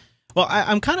just yet. Well,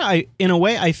 I'm kind of, in a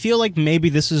way, I feel like maybe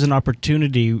this is an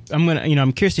opportunity.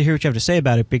 I'm curious to hear what you have to say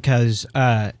about it because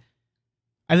I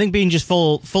think being just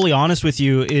fully honest with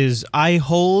you is I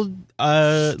hold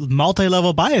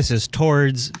multi-level biases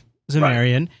towards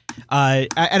Xamarin,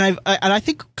 and I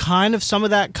think kind of some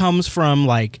of that comes from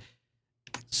like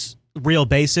real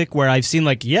basic, where I've seen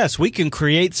like, yes, we can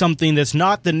create something that's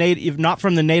not from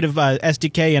the native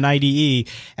SDK and IDE,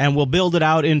 and we'll build it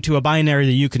out into a binary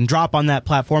that you can drop on that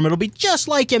platform. It'll be just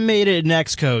like it made it in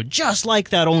Xcode, just like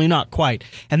that, only not quite.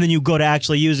 And then you go to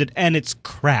actually use it, and it's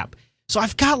crap. So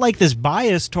I've got like this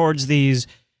bias towards these.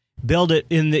 Build it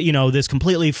in the this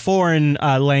completely foreign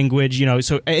language,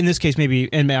 so in this case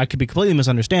maybe, and I could be completely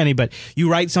misunderstanding, but you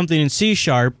write something in C#,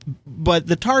 but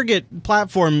the target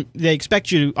platform they expect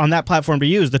you on that platform to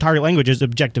use, the target language is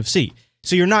Objective-C.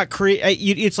 So you're not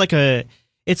it's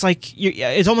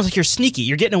almost like you're sneaky.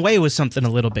 You're getting away with something a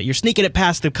little bit. You're sneaking it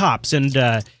past the cops and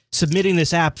submitting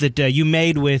this app that you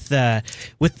made with the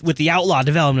outlaw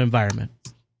development environment.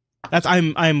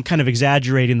 I'm kind of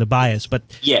exaggerating the bias, but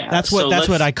that's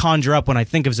what I conjure up when I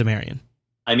think of Xamarin.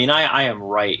 I mean, I am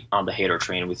right on the hater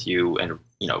train with you, and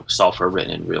software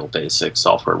written in Real Basic,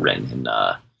 software written in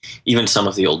even some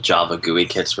of the old Java GUI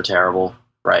kits were terrible,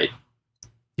 right?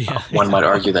 Yeah, one might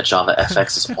argue that Java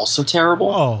FX is also terrible.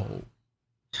 Oh,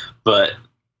 but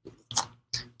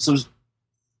so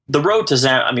the road to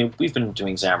Xamarin. I mean, we've been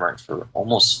doing Xamarin for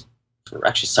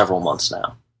actually several months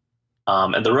now.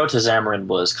 And the road to Xamarin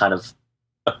was kind of,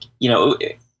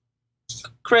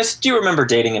 Chris, do you remember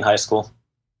dating in high school?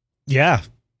 Yeah.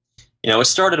 It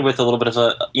started with a little bit of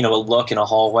a look in a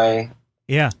hallway.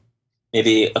 Yeah.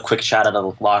 Maybe a quick chat at a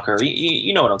locker.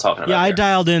 You know what I'm talking about. Yeah, I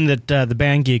dialed in that the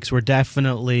band geeks were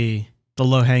definitely the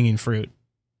low-hanging fruit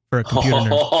for a computer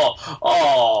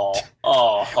nerd.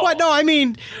 What? No, I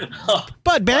mean,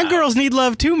 but band girls need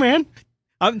love too, man.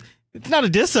 It's not a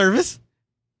disservice.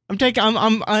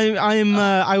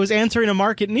 I was answering a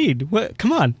market need. What?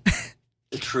 Come on.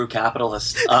 The true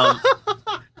capitalist.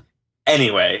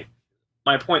 Anyway,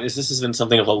 my point is this has been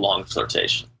something of a long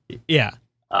flirtation. Yeah.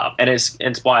 And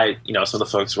it's why, some of the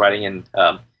folks writing in,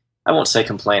 I won't say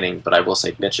complaining, but I will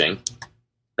say bitching,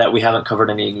 that we haven't covered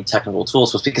any technical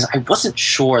tools was because I wasn't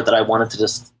sure that I wanted to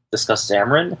discuss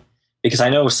Xamarin, because I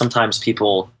know sometimes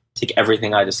people take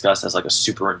everything I discuss as like a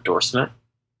super endorsement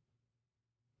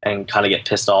and kind of get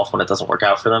pissed off when it doesn't work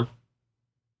out for them.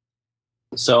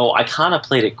 So I kind of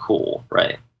played it cool,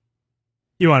 right?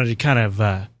 You wanted to kind of...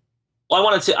 Well,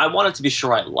 I wanted to be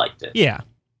sure I liked it. Yeah.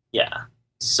 Yeah.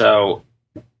 So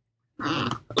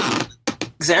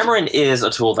Xamarin is a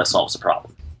tool that solves a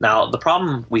problem. Now, the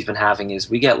problem we've been having is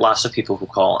we get lots of people who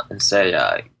call and say,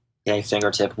 hey,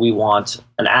 Fingertip, we want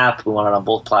an app, we want it on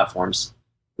both platforms.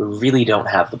 We really don't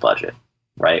have the budget,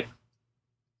 right?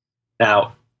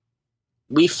 Now,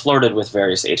 we flirted with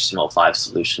various HTML5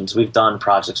 solutions. We've done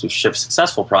projects, we've shipped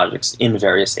successful projects in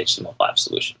various HTML5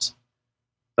 solutions.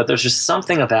 But there's just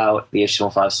something about the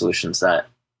HTML5 solutions that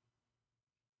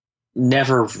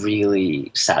never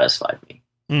really satisfied me.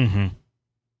 Mm-hmm.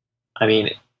 I mean,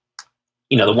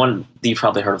 the one that you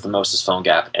probably heard of the most is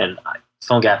PhoneGap, and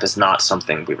PhoneGap is not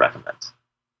something we recommend.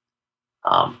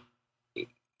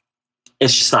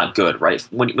 It's just not good, right?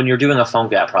 When you're doing a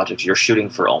PhoneGap project, you're shooting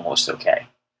for almost okay.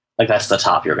 Like, that's the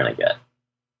top you're going to get.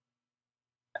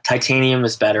 Titanium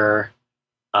is better.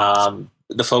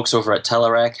 The folks over at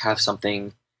Telerik have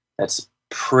something that's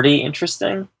pretty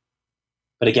interesting.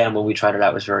 But again, when we tried it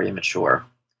out, it was very immature.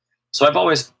 So I've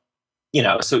always,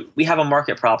 so we have a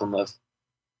market problem of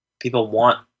people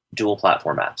want dual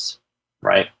platform apps,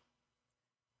 right?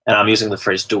 And I'm using the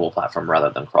phrase dual platform rather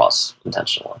than cross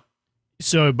intentionally.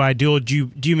 So by dual,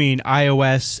 do you mean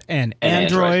iOS and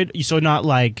Android? So not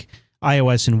like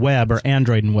iOS and web or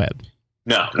Android and web?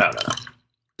 No.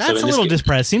 That's a little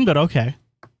depressing, but okay.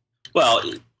 Well,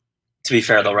 to be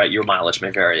fair though, right, your mileage may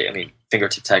vary. I mean,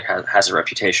 Fingertip Tech has a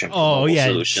reputation for mobile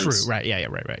solutions. True, right,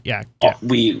 right. Yeah.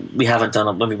 We haven't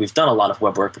done, we've done a lot of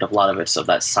web work, but a lot of it's of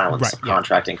that silent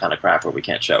subcontracting kind of crap where we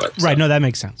can't show it. So. Right, no, that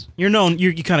makes sense. You're known,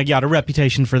 you kind of got a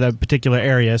reputation for that particular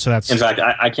area, so that's... In fact,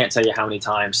 I can't tell you how many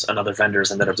times another vendor's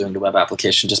ended up doing the web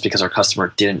application just because our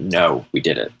customer didn't know we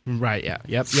did it. Right, yeah,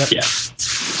 yep. Yeah.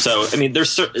 So, I mean, there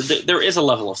is a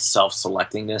level of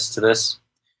self-selectingness to this,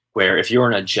 where if you're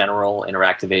in a general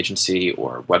interactive agency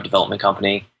or web development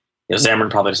company, Xamarin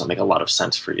probably doesn't make a lot of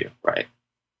sense for you, right?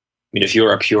 I mean, if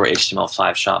you're a pure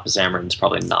HTML5 shop, Xamarin is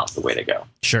probably not the way to go.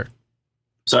 Sure.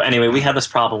 So anyway, we have this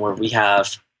problem where we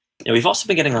have, we've also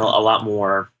been getting a lot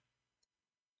more,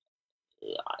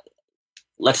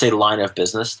 let's say, line of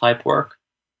business type work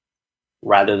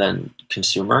rather than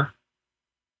consumer.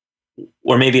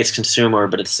 or maybe it's consumer,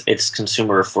 but it's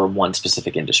consumer for one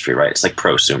specific industry, right? It's like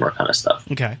prosumer kind of stuff.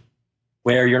 Okay.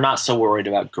 Where you're not so worried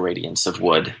about gradients of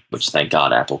wood, which thank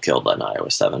God Apple killed on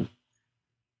iOS 7.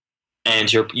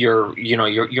 And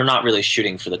you're not really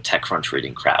shooting for the TechCrunch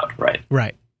reading crowd, right?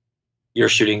 Right. You're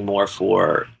shooting more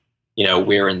for,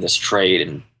 we're in this trade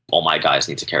and all my guys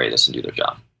need to carry this and do their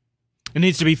job. It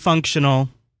needs to be functional,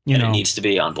 It needs to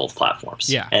be on both platforms.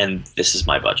 Yeah. And this is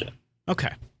my budget.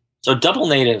 Okay. So double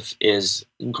native is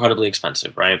incredibly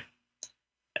expensive, right?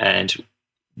 And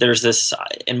there's this,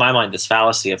 in my mind, this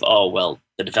fallacy of,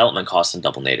 the development cost in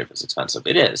double native is expensive.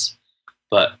 It is.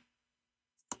 But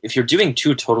if you're doing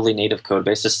two totally native code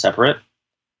bases separate,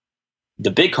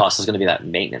 the big cost is going to be that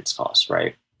maintenance cost,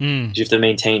 right? You have to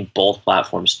maintain both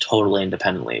platforms totally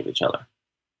independently of each other.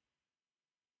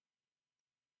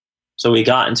 So we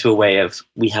got into a way of,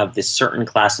 we have this certain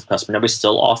class of customer. Now we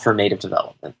still offer native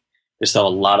development. There's still a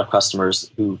lot of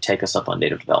customers who take us up on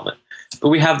native development. But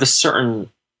we have this certain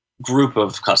group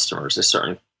of customers,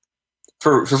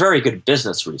 for very good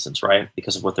business reasons, right?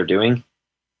 Because of what they're doing,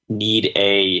 need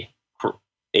a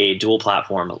dual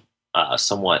platform,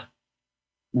 somewhat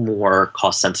more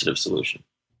cost-sensitive solution.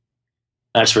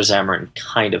 That's where Xamarin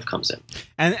kind of comes in.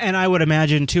 And I would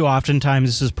imagine, too, oftentimes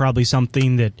this is probably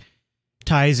something that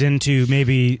ties into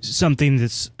maybe something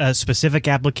that's a specific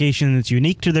application that's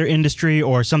unique to their industry,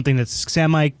 or something that's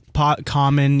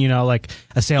semi-common, like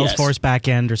a Salesforce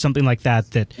backend or something like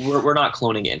that. That we're not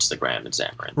cloning Instagram and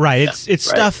Xamarin. Right. It's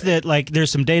stuff that, like,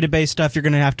 there's some database stuff you're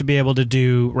going to have to be able to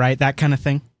do, right? That kind of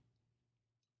thing.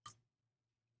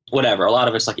 Whatever. A lot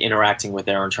of it's like interacting with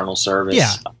their internal service.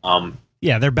 Yeah.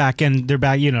 Yeah, their backend,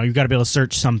 you've got to be able to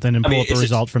search something and pull up a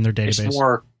result from their database. It's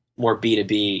more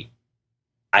B2B.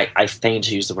 I feign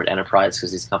to use the word enterprise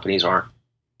because these companies aren't,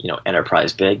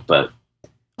 enterprise big, but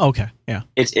okay, yeah,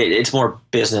 it's more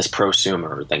business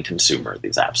prosumer than consumer.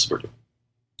 These apps we're doing.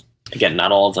 Again,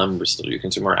 not all of them. We still do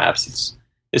consumer apps.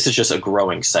 This is just a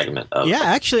growing segment of. Yeah,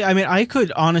 actually, I mean, I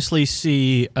could honestly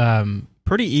see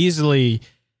pretty easily.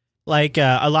 Like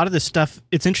a lot of this stuff,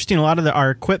 it's interesting. A lot of our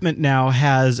equipment now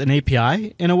has an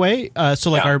API in a way.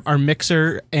 So like our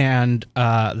mixer and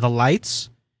the lights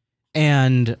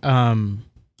and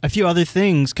a few other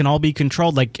things can all be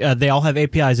controlled. Like they all have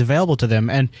APIs available to them,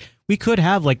 and we could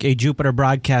have like a Jupyter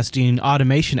Broadcasting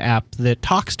automation app that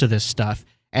talks to this stuff.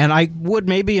 And I would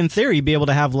maybe in theory be able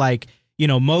to have like,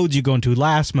 modes you go into,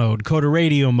 last mode, Coder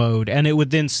Radio mode, and it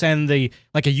would then send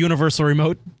like a universal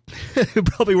remote. It would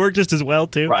probably work just as well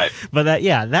too. Right. But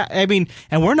and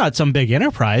we're not some big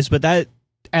enterprise, but that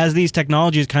as these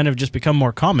technologies kind of just become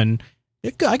more common,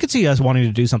 I could see us wanting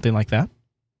to do something like that.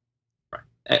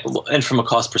 Right. And from a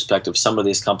cost perspective, some of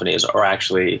these companies are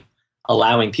actually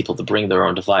allowing people to bring their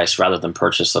own device rather than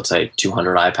purchase, let's say,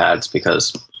 200 iPads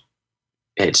because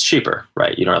it's cheaper,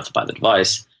 right? You don't have to buy the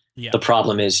device. Yeah. The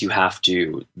problem is you have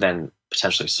to then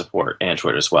potentially support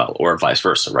Android as well, or vice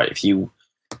versa, right?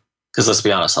 Because let's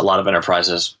be honest, a lot of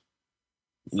enterprises,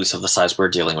 at least of the size we're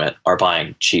dealing with, are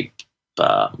buying cheap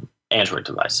Android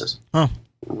devices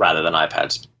rather than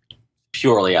iPads,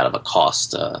 purely out of a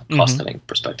cost-cutting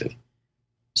perspective.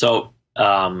 So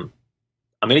I'm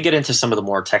going to get into some of the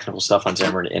more technical stuff on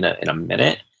Xamarin in a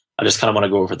minute. I just kind of want to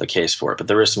go over the case for it, but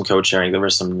there is some code sharing. There are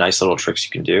some nice little tricks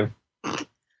you can do.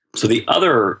 So the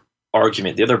other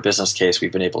argument, the other business case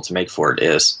we've been able to make for it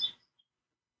is,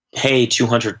 hey,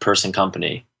 200-person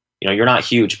company, you're not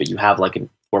huge, but you have like a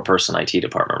 4-person IT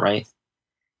department, right?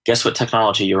 Guess what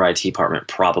technology your IT department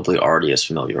probably already is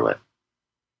familiar with?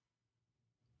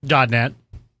 .NET.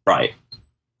 Right.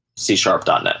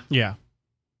 C#.NET. Yeah.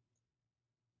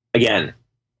 Again,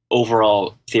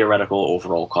 theoretical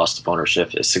overall cost of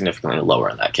ownership is significantly lower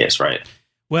in that case, right?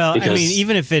 Well, because,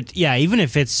 even if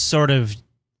it's sort of,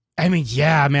 I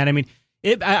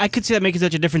could see that making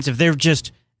such a difference if they're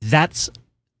just, that's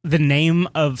the name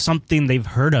of something they've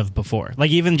heard of before.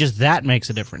 Like even just that makes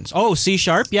a difference. Oh, C#?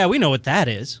 Yeah, we know what that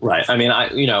is. Right. I mean,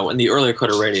 in the earlier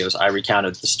Coder Radios, I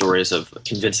recounted the stories of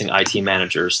convincing IT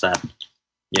managers that,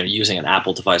 using an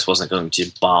Apple device wasn't going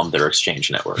to bomb their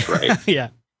Exchange network, right? Yeah.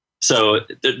 So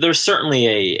there's certainly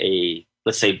a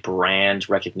let's say brand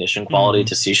recognition quality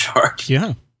to C#.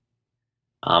 Yeah.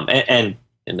 And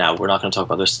now we're not going to talk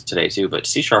about this today too, but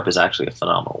C# is actually a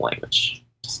phenomenal language.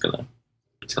 Just gonna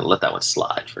let that one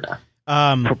slide for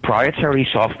now. Proprietary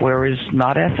software is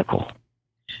not ethical.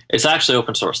 It's actually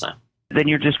open source now. Then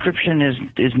your description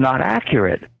is not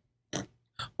accurate.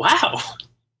 Wow.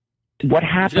 What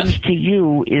happens to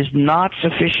you is not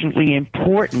sufficiently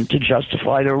important to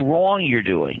justify the wrong you're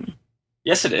doing.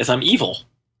 Yes, it is. I'm evil.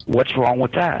 What's wrong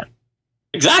with that?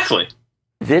 Exactly.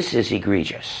 This is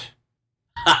egregious.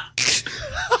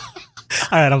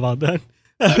 right, I'm all done.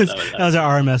 That was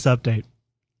our RMS update.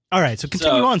 All right, so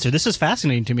continue on, sir. This is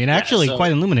fascinating to me and actually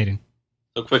quite illuminating.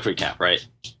 So quick recap, right?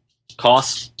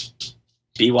 Cost,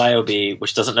 BYOB,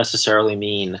 which doesn't necessarily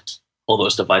mean all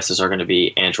those devices are going to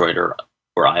be Android or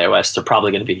iOS. They're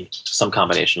probably going to be some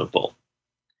combination of both.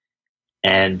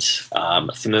 And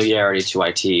familiarity to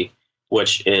IT,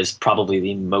 which is probably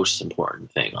the most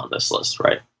important thing on this list,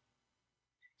 right?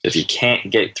 If you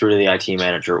can't get through to the IT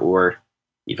manager, or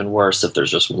even worse, if there's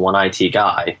just one IT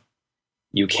guy,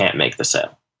 you can't make the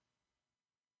sale.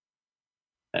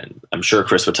 And I'm sure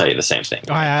Chris would tell you the same thing.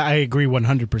 Right? I agree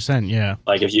 100%, yeah.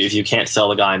 Like if you can't sell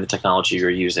the guy in the technology you're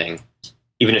using,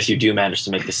 even if you do manage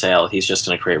to make the sale, he's just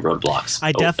going to create roadblocks.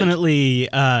 I definitely,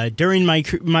 during my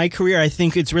career, I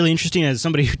think it's really interesting as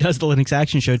somebody who does the Linux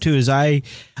Action Show too, is I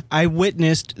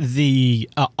witnessed the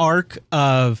arc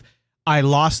of I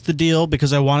lost the deal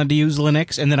because I wanted to use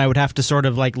Linux, and then I would have to sort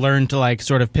of like learn to like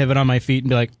sort of pivot on my feet and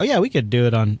be like, oh yeah, we could do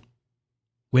it on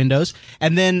Windows.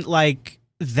 And then like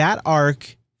that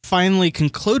arc finally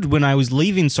concluded when I was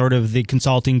leaving sort of the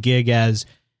consulting gig as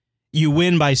you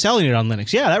win by selling it on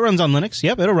Linux. Yeah, that runs on Linux.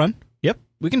 Yep, it'll run. Yep,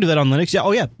 we can do that on Linux. Yeah,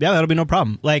 oh yeah, that'll be no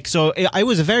problem. Like, so it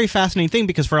was a very fascinating thing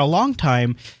because for a long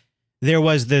time there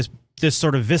was this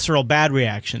sort of visceral bad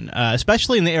reaction,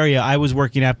 especially in the area I was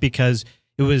working at because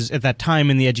it was at that time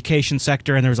in the education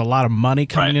sector and there was a lot of money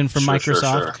coming in from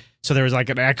Microsoft. Sure. So there was like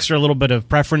an extra little bit of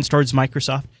preference towards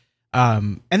Microsoft.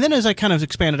 And then as I kind of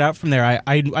expanded out from there,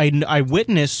 I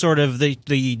witnessed sort of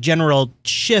the general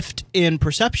shift in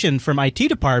perception from IT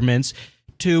departments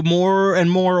to more and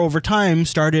more over time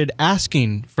started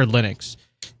asking for Linux.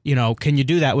 You know, can you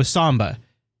do that with Samba?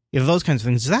 You know, those kinds of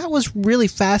things. That was really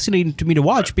fascinating to me to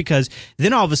watch because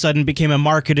then all of a sudden it became a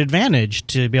market advantage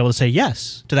to be able to say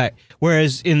yes to that.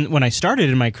 Whereas when I started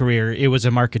in my career, it was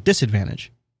a market disadvantage.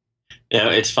 You know,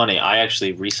 it's funny. I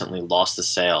actually recently lost a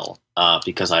sale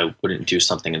because I wouldn't do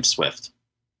something in Swift.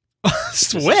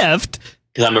 Swift?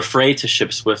 Because I'm afraid to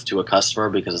ship Swift to a customer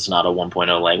because it's not a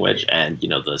 1.0 language, and you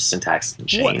know the syntax can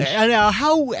change. Now,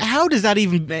 how does that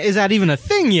is that even a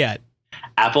thing yet?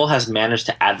 Apple has managed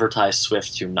to advertise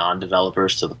Swift to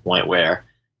non-developers to the point where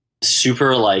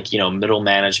super middle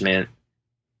management.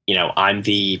 You know, I'm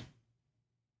the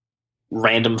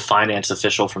random finance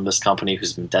official from this company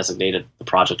who's been designated the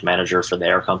project manager for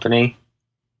their company.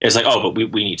 It's like, oh, but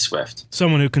we need Swift.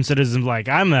 Someone who considers them like,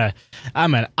 I'm an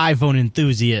iPhone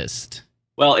enthusiast.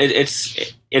 Well,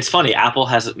 it's funny. Apple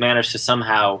has managed to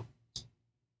somehow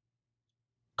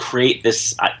create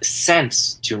this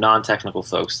sense to non-technical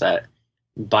folks that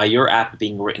by your app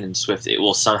being written in Swift, it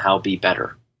will somehow be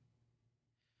better.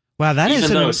 Wow,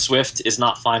 even though Swift is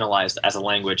not finalized as a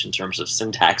language in terms of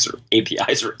syntax or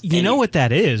APIs or anything. You know what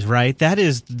that is, right? That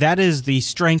is the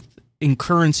strength and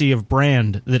currency of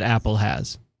brand that Apple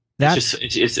has.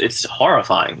 It's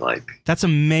horrifying. Like, that's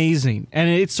amazing, and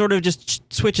it sort of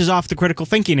just switches off the critical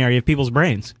thinking area of people's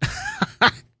brains.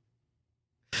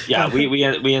 Yeah, we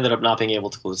ended up not being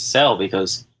able to close the sale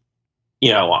because,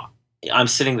 you know, I'm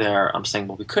sitting there, I'm saying,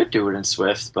 well, we could do it in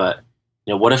Swift, but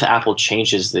you know, what if Apple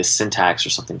changes this syntax or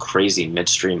something crazy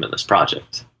midstream in this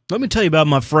project? Let me tell you about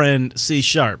my friend C#,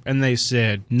 and they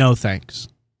said no thanks.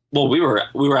 Well, we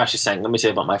were actually saying, let me tell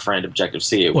you about my friend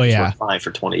Objective-C, which worked fine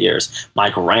for 20 years.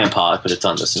 My grandpa could have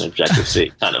done this in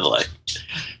Objective-C, kind of like.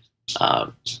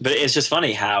 But it's just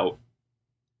funny how,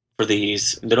 for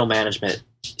these middle management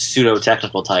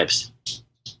pseudo-technical types,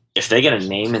 if they get a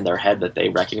name in their head that they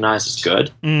recognize as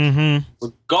good,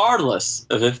 regardless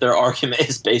of if their argument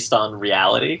is based on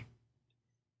reality,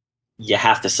 you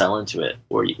have to sell into it,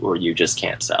 or you just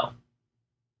can't sell.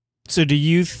 So do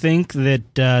you think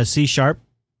that C#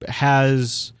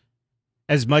 has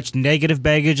as much negative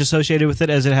baggage associated with it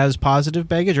as it has positive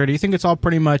baggage, or do you think it's all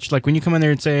pretty much like when you come in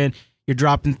there and saying you're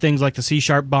dropping things like the C#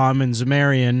 bomb and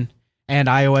Xamarin and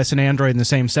iOS and Android in the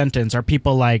same sentence, are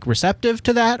people like receptive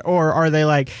to that, or are they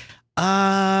like,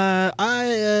 I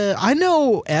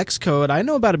know Xcode, I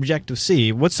know about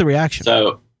Objective-C. What's the reaction?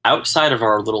 So outside of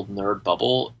our little nerd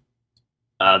bubble,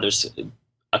 there's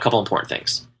a couple important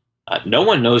things. No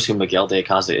one knows who Miguel de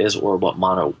Icaza is or what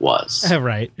Mono was.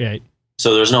 Right.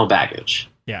 So there's no baggage.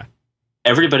 Yeah.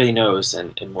 Everybody knows,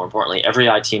 and more importantly, every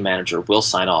IT manager will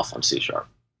sign off on C#.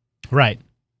 Right.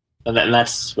 And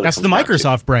that's the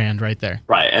Microsoft brand right there.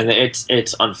 Right, and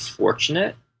it's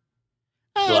unfortunate.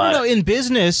 I don't know. In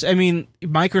business, I mean,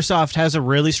 Microsoft has a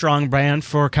really strong brand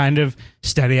for kind of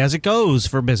steady as it goes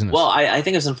for business. Well, I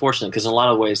think it's unfortunate because in a lot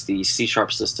of ways, the C#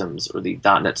 systems or the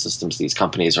 .NET systems these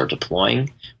companies are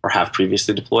deploying or have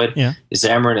previously deployed,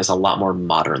 Xamarin is a lot more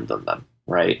modern than them,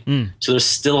 right? So there's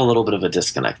still a little bit of a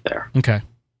disconnect there. Okay.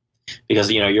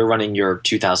 because you're running your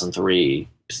 2003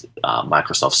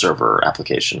 Microsoft Server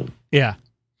application. Yeah.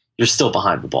 You're still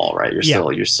behind the ball, right?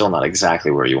 You're still not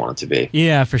exactly where you want it to be.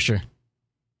 Yeah, for sure.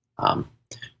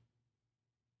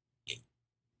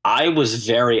 I was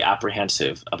very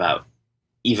apprehensive about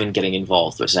even getting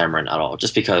involved with Xamarin at all,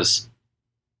 just because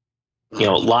a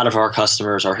lot of our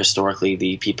customers are historically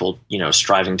the people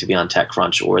striving to be on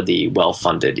TechCrunch or the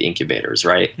well-funded incubators,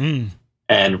 right? And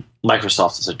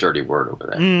Microsoft is a dirty word over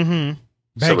there.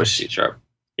 Mm-hmm. So is C#.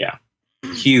 Yeah,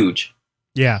 huge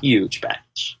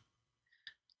package.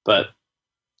 But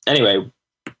anyway,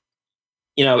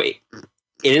 it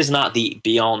is not the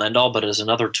be-all and end-all, but it is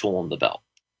another tool in the belt.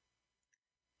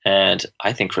 And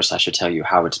I think, Chris, I should tell you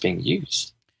how it's being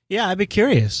used. Yeah, I'd be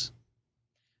curious.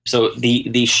 So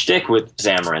the shtick with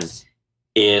Xamarin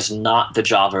is not the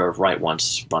Java write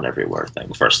once, run everywhere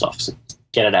thing, first off. So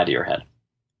get it out of your head.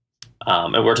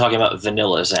 And we're talking about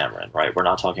vanilla Xamarin, right? We're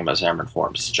not talking about Xamarin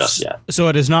Forms just yet. So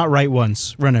it is not write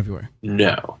once, run everywhere.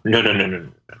 No.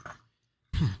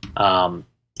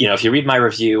 If you read my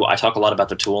review, I talk a lot about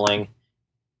the tooling.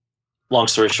 Long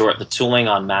story short, the tooling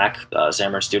on Mac,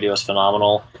 Xamarin Studio is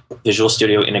phenomenal. Visual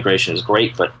Studio integration is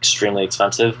great, but extremely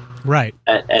expensive. Right.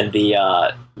 And the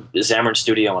Xamarin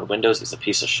Studio on Windows is a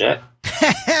piece of shit.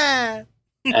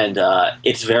 And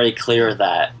it's very clear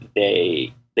that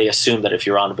they assume that if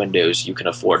you're on Windows, you can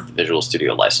afford the Visual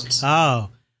Studio license. Oh,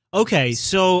 okay.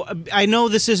 So I know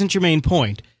this isn't your main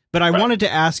point, but I wanted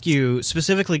to ask you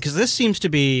specifically, because this seems to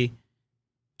be,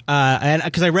 and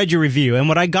because I read your review, and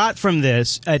what I got from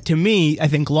this, to me, I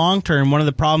think long term, one of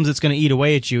the problems that's going to eat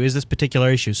away at you is this particular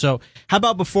issue. So how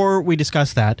about before we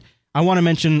discuss that, I want to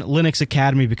mention Linux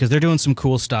Academy, because they're doing some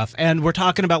cool stuff. And we're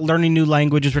talking about learning new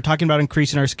languages. We're talking about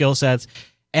increasing our skill sets.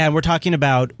 And we're talking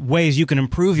about ways you can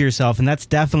improve yourself, and that's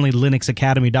definitely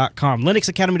linuxacademy.com.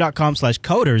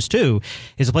 linuxacademy.com/coders, too,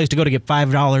 is a place to go to get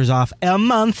 $5 off a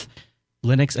month.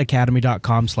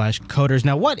 linuxacademy.com/coders.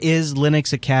 Now, what is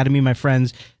Linux Academy, my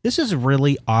friends? This is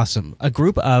really awesome. A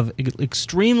group of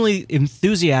extremely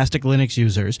enthusiastic Linux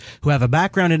users who have a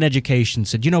background in education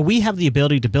said, we have the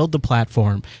ability to build the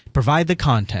platform, provide the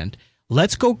content.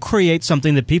 Let's go create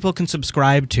something that people can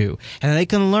subscribe to and they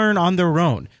can learn on their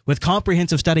own with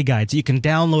comprehensive study guides that you can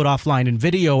download offline in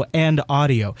video and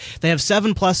audio. They have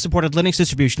 7+ supported Linux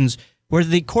distributions where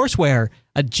the courseware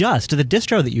adjusts to the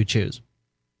distro that you choose.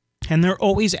 And they're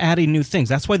always adding new things.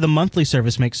 That's why the monthly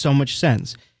service makes so much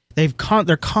sense.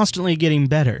 They're constantly getting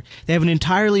better. They have an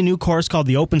entirely new course called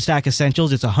the OpenStack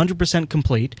Essentials. It's 100%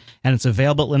 complete, and it's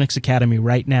available at Linux Academy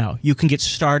right now. You can get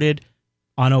started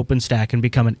on OpenStack and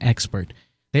become an expert.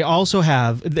 They also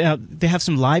have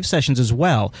some live sessions as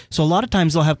well. So a lot of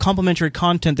times they'll have complimentary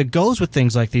content that goes with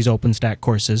things like these OpenStack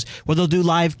courses, where they'll do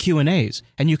live Q&As,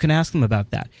 and you can ask them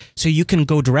about that. So you can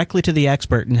go directly to the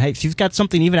expert, and hey, if you've got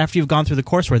something even after you've gone through the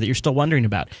courseware that you're still wondering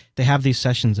about, they have these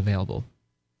sessions available.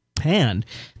 And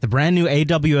the brand new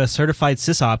AWS Certified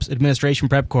SysOps Administration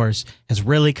Prep course has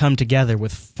really come together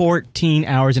with 14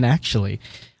 hours, and actually,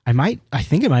 I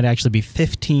think it might actually be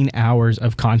 15 hours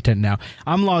of content now.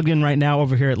 I'm logged in right now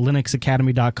over here at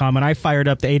linuxacademy.com, and I fired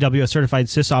up the AWS Certified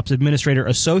SysOps Administrator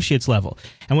Associates level.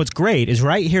 And what's great is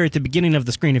right here at the beginning of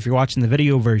the screen, if you're watching the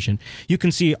video version, you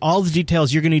can see all the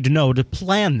details you're going to need to know to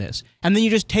plan this. And then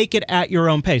you just take it at your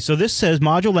own pace. So this says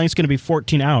module length is going to be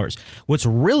 14 hours. What's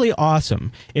really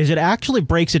awesome is it actually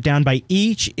breaks it down by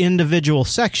each individual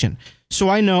section. So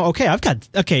I know,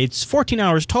 it's 14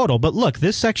 hours total, but look,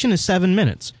 this section is 7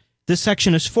 minutes. This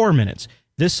section is 4 minutes.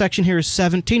 This section here is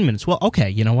 17 minutes. Well, okay,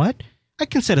 you know what? I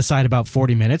can set aside about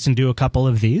 40 minutes and do a couple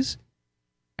of these.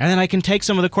 And then I can take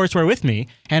some of the courseware with me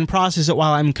and process it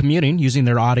while I'm commuting using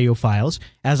their audio files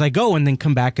as I go, and then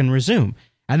come back and resume.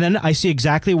 And then I see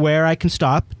exactly where I can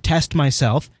stop, test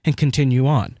myself, and continue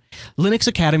on. Linux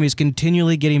Academy is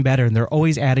continually getting better, and they're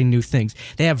always adding new things.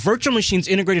 They have virtual machines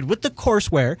integrated with the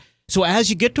courseware, so as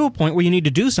you get to a point where you need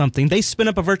to do something, they spin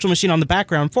up a virtual machine on the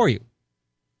background for you.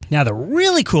 Now, the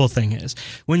really cool thing is,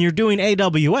 when you're doing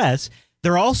AWS,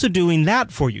 they're also doing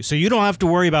that for you. So you don't have to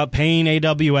worry about paying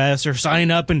AWS or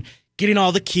signing up and getting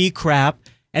all the key crap.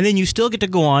 And then you still get to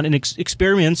go on and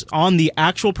experiments on the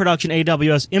actual production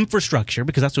AWS infrastructure,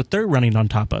 because that's what they're running on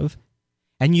top of.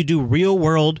 And you do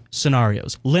real-world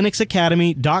scenarios.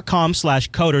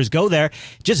 linuxacademy.com/coders. Go there.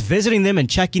 Just visiting them and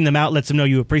checking them out lets them know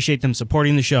you appreciate them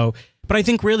supporting the show. But I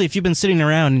think really, if you've been sitting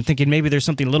around and thinking maybe there's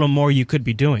something a little more you could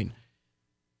be doing,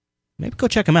 maybe go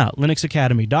check them out.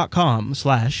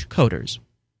 linuxacademy.com/coders.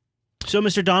 So,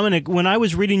 Mr. Dominic, when I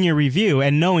was reading your review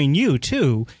and knowing you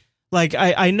too, like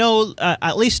I know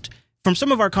at least from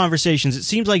some of our conversations, it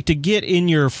seems like to get in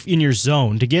your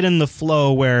zone, to get in the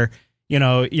flow where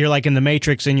you're like in the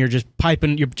Matrix and you're just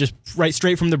piping, you're just right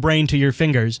straight from the brain to your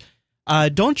fingers.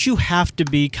 Don't you have to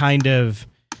be kind of,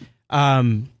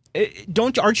 aren't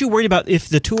you worried about if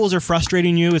the tools are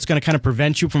frustrating you, it's going to kind of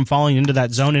prevent you from falling into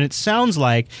that zone? And it sounds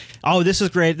like, oh, this is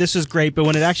great, but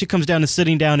when it actually comes down to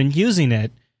sitting down and using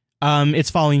it, it's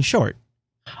falling short.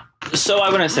 So I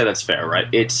wouldn't say that's fair,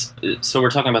 right? So we're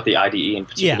talking about the IDE in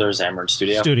particular, Xamarin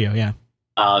Studio.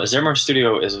 Xamarin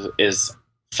Studio is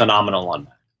phenomenal on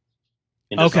Mac.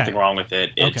 There's nothing wrong with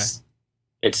it.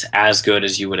 It's as good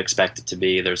as you would expect it to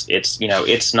be.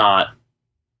 It's not.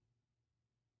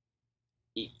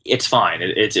 It's fine.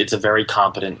 It's a very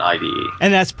competent IDE.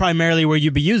 And that's primarily where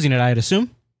you'd be using it, I'd assume.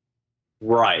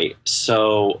 Right.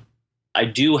 So I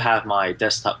do have my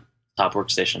desktop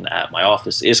workstation at my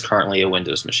office is currently a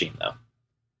Windows machine, though.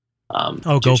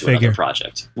 Go figure.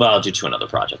 Due to another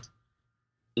project.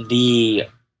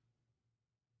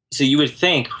 So you would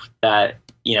think that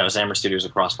Xamarin Studio is a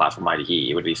cross-platform IDE.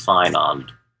 It would be fine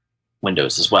on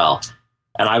Windows as well.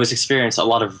 And I was experiencing a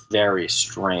lot of very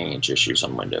strange issues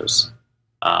on Windows.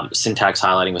 Syntax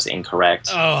highlighting was incorrect.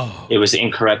 Oh. It was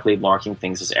incorrectly marking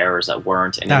things as errors that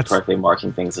weren't, and incorrectly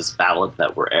marking things as valid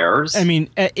that were errors. I mean,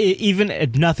 even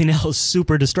if nothing else,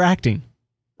 super distracting.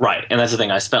 Right, and that's the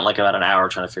thing. I spent like about an hour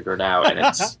trying to figure it out, and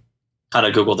it's kind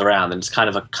of Googled around, and it's kind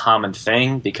of a common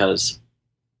thing because,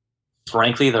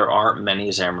 frankly, there aren't many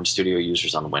Xamarin Studio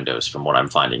users on Windows from what I'm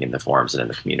finding in the forums and in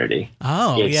the community.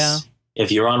 Yeah.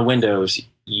 If you're on Windows,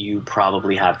 you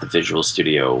probably have the Visual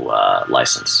Studio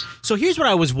license. So here's what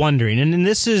I was wondering, and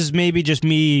this is maybe just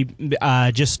me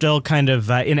just still kind of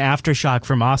in aftershock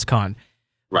from OSCON,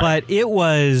 but it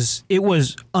was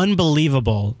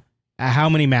unbelievable how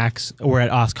many Macs were at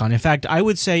OSCON. In fact, I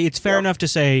would say it's fair enough to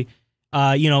say,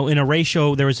 in a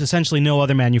ratio, there was essentially no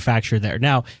other manufacturer there.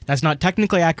 Now, that's not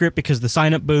technically accurate because the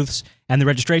sign-up booths and the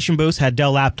registration booths had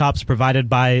Dell laptops provided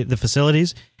by the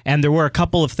facilities, and there were a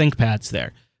couple of ThinkPads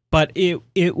there. But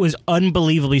it was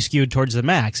unbelievably skewed towards the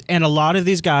Macs. And a lot of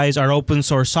these guys are open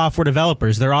source software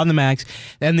developers. They're on the Macs.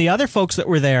 And the other folks that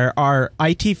were there are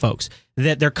IT folks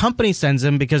that their company sends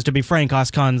them because, to be frank,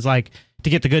 OSCON's like, to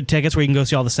get the good tickets where you can go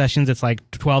see all the sessions, it's like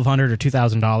 $1,200 or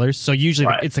 $2,000. So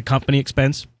usually it's a company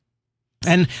expense.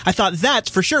 And I thought that's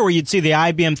for sure where you'd see the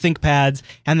IBM ThinkPads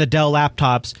and the Dell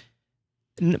laptops,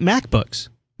 MacBooks.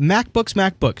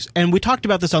 And we talked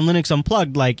about this on Linux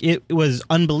Unplugged. Like, it was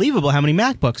unbelievable how many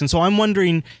MacBooks. And so I'm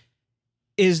wondering,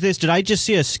 did I just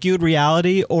see a skewed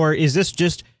reality, or is this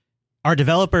just our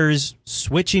developers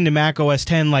switching to Mac OS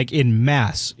X like in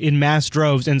mass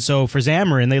droves? And so for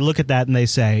Xamarin, they look at that and they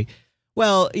say,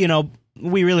 well, we're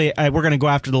going to go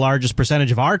after the largest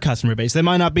percentage of our customer base. They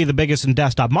might not be the biggest in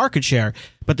desktop market share,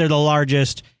 but they're the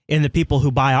largest in the people who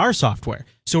buy our software.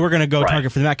 So we're going to go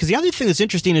target for the Mac. Because the other thing that's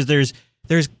interesting is there's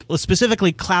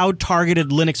specifically cloud-targeted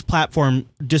Linux platform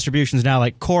distributions now,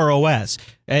 like Core OS.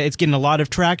 It's getting a lot of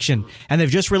traction. And they've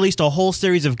just released a whole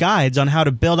series of guides on how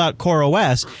to build out Core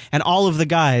OS, and all of the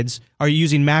guides are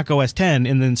using Mac OS X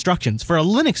in the instructions for a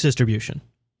Linux distribution.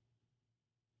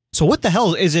 So what the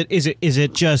hell is it? Is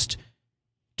it just...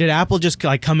 Did Apple just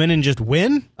like come in and just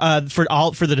win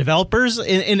for the developers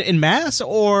in mass,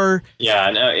 or? Yeah,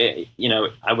 no,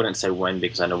 I wouldn't say win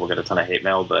because I know we'll get a ton of hate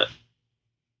mail, but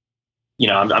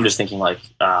I'm just thinking like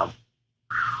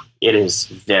it is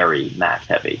very Mac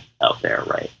heavy out there,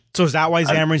 right? So is that why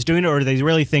Xamarin's doing it, or do they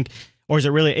really think, or is it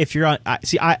really if you're on?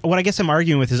 What I guess I'm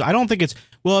arguing with is I don't think it's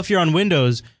if you're on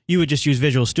Windows you would just use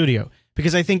Visual Studio.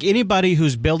 Because I think anybody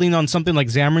who's building on something like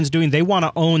Xamarin's doing, they want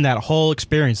to own that whole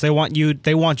experience. They want you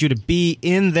to be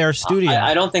in their studio.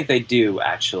 I don't think they do,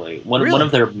 actually. One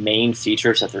of their main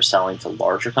features that they're selling to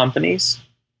larger companies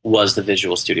was the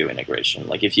Visual Studio integration.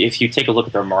 Like if you take a look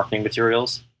at their marketing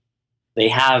materials, they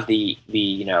have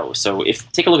so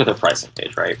take a look at their pricing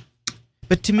page, right?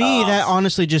 But to me, that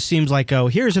honestly just seems like,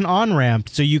 here's an on-ramp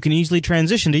so you can easily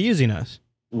transition to using us.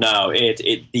 No,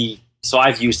 So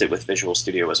I've used it with Visual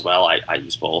Studio as well. I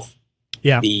use both.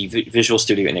 Yeah. The Visual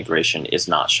Studio integration is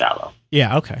not shallow.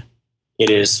 Yeah, okay. It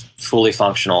is fully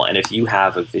functional, and if you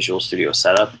have a Visual Studio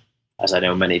setup, as I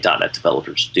know many .NET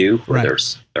developers do, where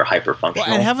they're hyper-functional.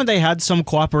 Well, and haven't they had some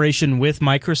cooperation with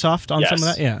Microsoft on some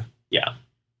of that? Yeah. Yeah.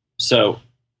 So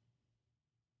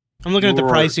I'm looking at the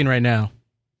pricing right now.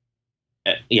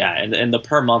 Yeah, and the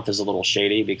per month is a little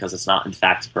shady because it's not in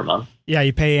fact per month. Yeah,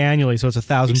 you pay annually, so it's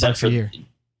 $1,000 a year.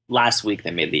 Last week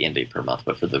they made the indie per month,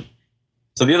 but so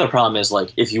the other problem is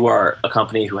like if you are a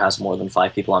company who has more than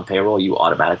 5 people on payroll, you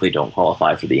automatically don't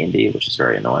qualify for the indie, which is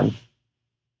very annoying.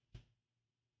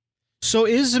 So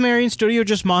is Xamarin Studio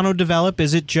just mono develop?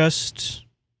 Is it just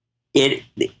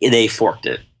they forked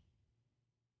it?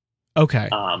 Okay.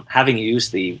 Having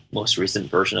used the most recent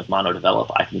version of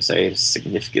MonoDevelop, I can say it's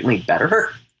significantly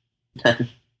better than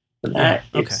that.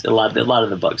 Yeah, It's a lot of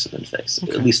the bugs have been fixed,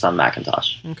 at least on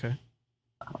Macintosh. Okay.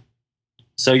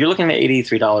 So you're looking at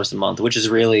 $83 a month, which is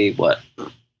really what,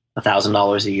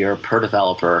 $1,000 a year per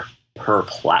developer per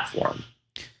platform.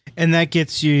 And that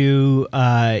gets you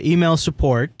email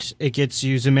support. It gets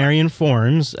you Xamarin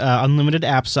Forms, unlimited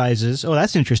app sizes. Oh,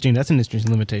 that's interesting. That's an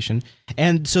interesting limitation.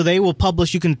 And so they will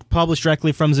publish. You can publish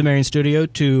directly from Xamarin Studio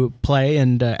to Play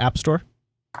and App Store.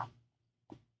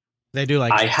 They do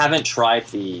like. I haven't tried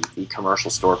the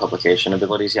commercial store publication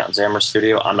abilities yet in Xamarin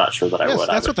Studio. I'm not sure that I would.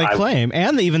 That's what they claim,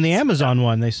 and even the Amazon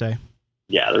one. They say.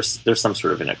 Yeah, there's some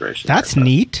sort of integration. That's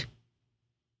neat.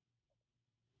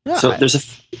 Yeah, so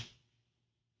the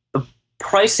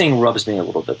pricing rubs me a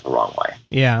little bit the wrong way.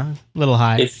 Yeah, a little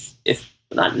high. If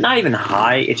not even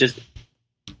high, it just.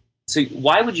 So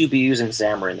why would you be using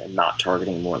Xamarin and not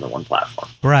targeting more than one platform?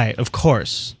 Right, of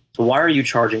course. So why are you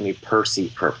charging me per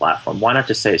seat per platform? Why not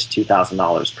just say it's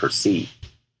 $2,000 per seat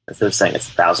instead of saying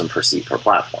it's $1,000 per seat per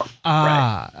platform?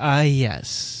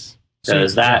 Yes.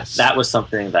 Because that was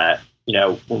something that,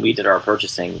 when we did our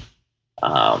purchasing,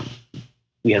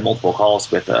 we had multiple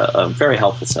calls with a very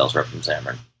helpful sales rep from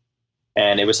Xamarin.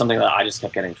 And it was something that I just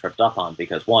kept getting tripped up on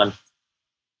because, one,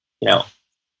 I'm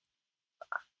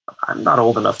not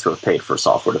old enough to have paid for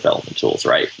software development tools,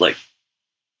 right? Like,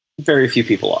 very few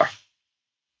people are.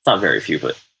 It's not very few,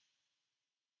 but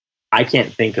I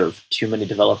can't think of too many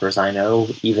developers I know,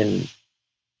 even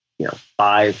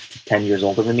 5 to 10 years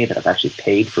older than me, that have actually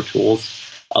paid for tools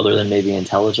other than maybe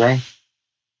IntelliJ.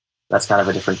 That's kind of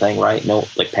a different thing, right? No,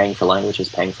 like paying for languages,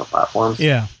 paying for platforms.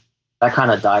 Yeah, that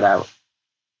kind of died out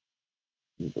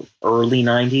in the early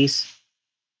 90s.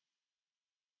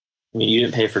 I mean, you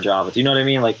didn't pay for Java. Do you know what I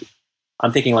mean? Like,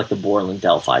 I'm thinking like the Borland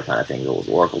Delphi kind of thing, the old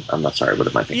Oracle. I'm not sorry, what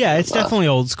am I thinking? Yeah, it's definitely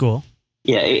old school.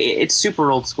 Yeah, it's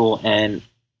super old school, and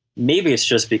maybe it's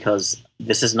just because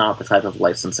this is not the type of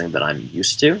licensing that I'm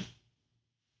used to,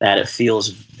 that it feels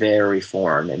very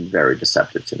foreign and very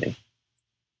deceptive to me.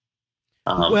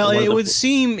 Well, it would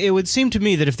seem to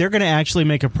me that if they're going to actually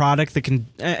make a product that can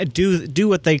do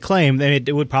what they claim, then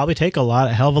it would probably take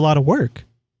a hell of a lot of work.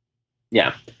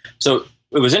 Yeah. So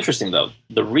it was interesting though.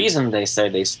 The reason they say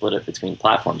they split it between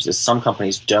platforms is some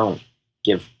companies don't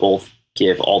give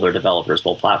all their developers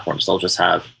both platforms. They'll just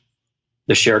have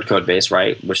the shared code base,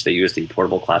 right, which they use the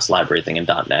portable class library thing in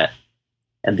 .NET,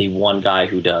 and the one guy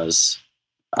who does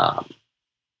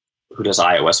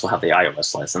iOS will have the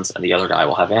iOS license, and the other guy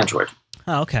will have Android.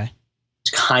 Oh, okay.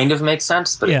 It kind of makes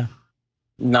sense, but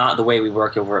not the way we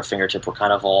work over at Fingertip. We're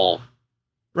kind of all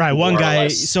right. One guy.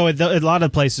 So at a lot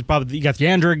of places, probably you got the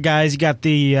Android guys, you got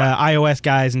the iOS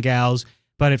guys and gals,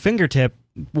 but at Fingertip,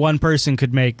 one person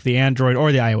could make the Android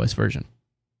or the iOS version.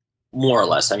 More or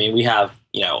less. I mean, we have,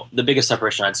 the biggest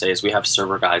separation I'd say is we have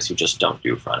server guys who just don't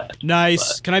do front end.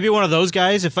 Nice. But can I be one of those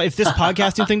guys? If this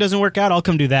podcasting thing doesn't work out, I'll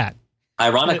come do that.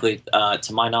 Ironically, to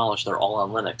my knowledge, they're all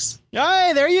on Linux.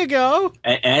 Hey, there you go.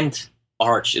 And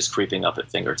Arch is creeping up at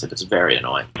Fingertip. It's very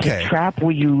annoying. Okay. Trap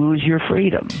where you lose your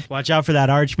freedom. Watch out for that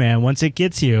Arch, man. Once it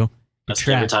gets you,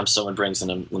 every time someone brings in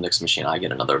a Linux machine, I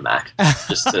get another Mac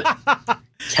just to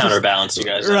counterbalance you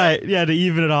guys. Right. Yeah, to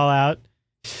even it all out.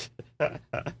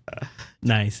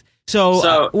 Nice.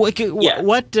 So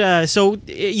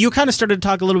you kind of started to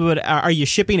talk a little bit. Are you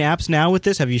shipping apps now with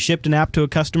this? Have you shipped an app to a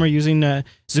customer using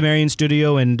Xamarin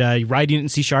Studio and writing it in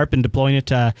C# and deploying it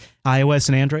to iOS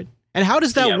and Android? And how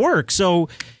does that work? So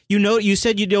you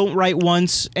said you don't write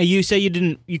once, and you say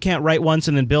you can't write once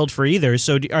and then build for either.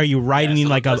 So are you writing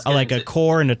like a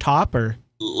core and a top, or?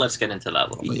 Let's get into that a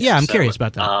little bit. Yeah, I'm curious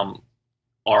about that.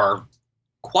 Our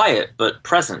quiet but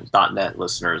present .NET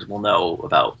listeners will know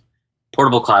about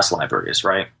portable class libraries,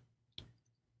 right?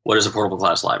 What is a portable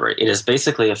class library? It is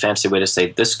basically a fancy way to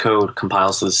say this code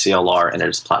compiles to the CLR and it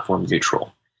is platform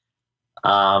neutral,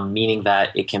 meaning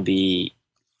that it can be,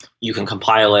 you can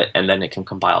compile it and then it can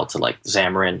compile to like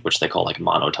Xamarin, which they call like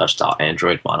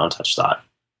monotouch.android, monotouch. I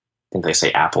think they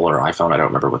say Apple or iPhone. I don't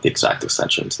remember what the exact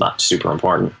extension. It's not super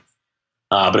important.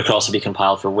 But it could also be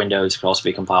compiled for Windows. It could also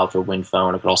be compiled for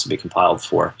WinPhone. It could also be compiled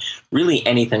for really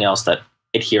anything else that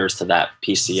adheres to that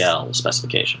PCL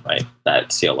specification, right?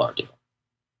 That CLR deal.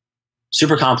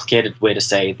 Super complicated way to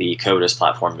say the code is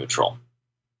platform neutral.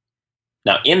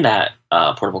 Now, in that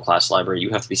portable class library,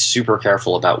 you have to be super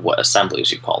careful about what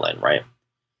assemblies you call in, right?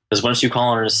 Because once you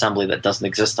call in an assembly that doesn't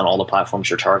exist on all the platforms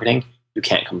you're targeting, you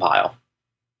can't compile,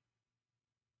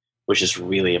 which is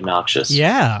really obnoxious.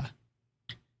 Yeah.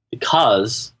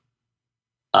 Because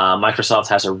Microsoft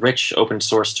has a rich open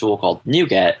source tool called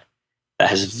NuGet that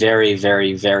has very,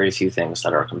 very, very few things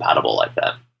that are compatible like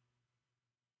that.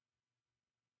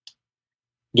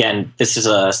 Again, this is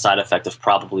a side effect of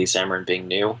probably Xamarin being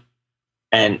new.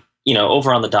 And,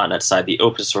 over on the .NET side, the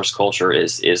open source culture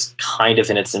is kind of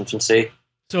in its infancy.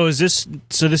 So this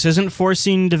isn't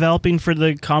forcing developing for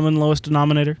the common lowest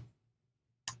denominator?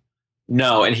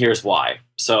 No, and here's why.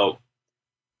 So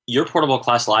your portable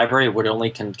class library would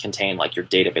only contain like your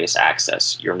database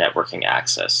access, your networking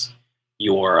access,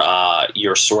 your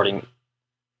sorting.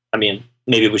 I mean,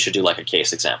 maybe we should do like a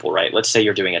case example, right? Let's say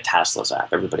you're doing a taskless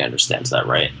app. Everybody understands that,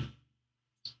 right?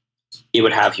 It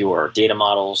would have your data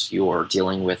models. You're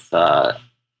dealing with,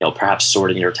 perhaps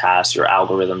sorting your tasks, your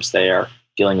algorithms there,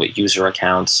 dealing with user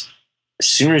accounts. As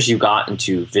soon as you got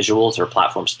into visuals or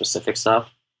platform-specific stuff,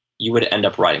 you would end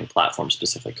up writing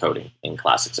platform-specific coding in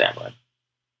classic Xamarin.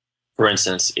 For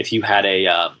instance, if you had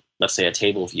let's say a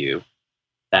table view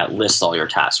that lists all your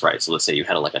tasks, right? So let's say you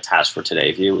had a task for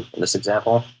today view in this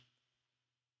example.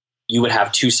 You would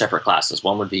have two separate classes.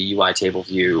 One would be UI table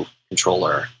view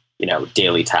controller,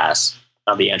 daily tasks.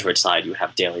 On the Android side, you would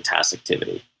have daily task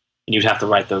activity. And you'd have to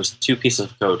write those two pieces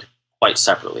of code quite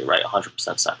separately, right?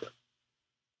 100% separate.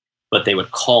 But they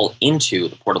would call into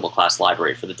the portable class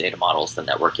library for the data models, the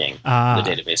networking, the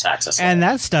database access. And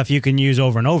that stuff you can use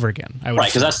over and over again. Right,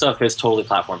 because that stuff is totally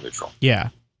platform neutral. Yeah.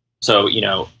 So,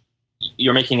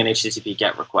 you're making an HTTP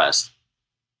GET request.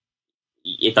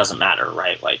 It doesn't matter,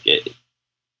 right? Like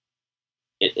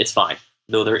it's fine.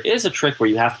 Though there is a trick where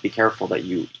you have to be careful that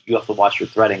you have to watch your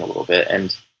threading a little bit.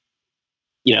 And,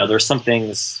 there's some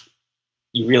things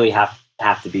you really have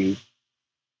to be,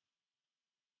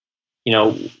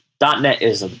 .NET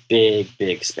is a big,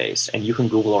 big space, and you can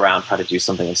Google around, try to do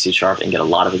something in C# and get a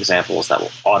lot of examples that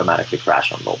will automatically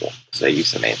crash on mobile because they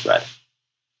use the main thread.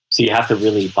 So you have to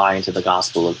really buy into the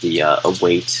gospel of the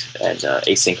await and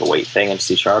async await thing in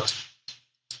C#,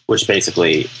 which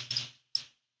basically,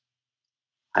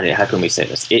 how can we say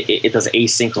this? It does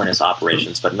asynchronous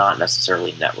operations, but not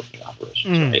necessarily networking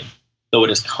operations, right? Though it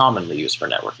is commonly used for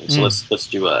networking. So let's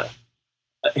do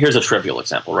here's a trivial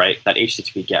example, right? That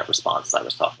HTTP GET response that I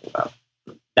was talking about.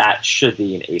 That should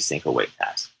be an async await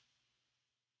task.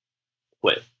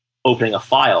 With opening a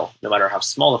file, no matter how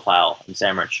small the file, in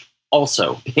Xamarin should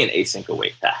also be an async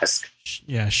await task.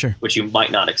 Yeah, sure. Which you might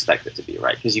not expect it to be,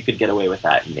 right? Because you could get away with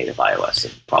that in native iOS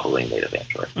and probably in native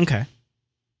Android. Okay.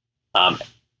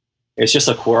 It's just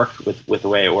a quirk with the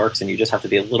way it works, and you just have to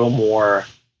be a little more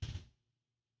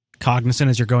cognizant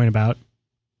as you're going about.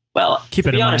 Well, to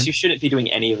be honest, you shouldn't be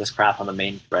doing any of this crap on the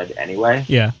main thread anyway.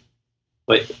 Yeah.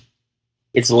 But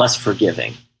it's less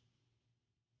forgiving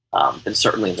than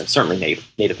certainly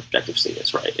native Objective-C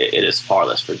is, right? It is far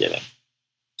less forgiving.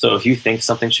 So if you think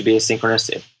something should be asynchronous,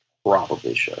 it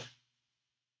probably should.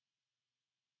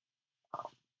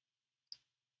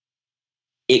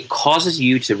 It causes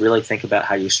you to really think about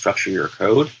how you structure your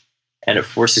code, and it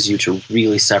forces you to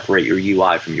really separate your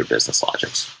UI from your business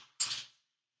logics.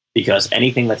 Because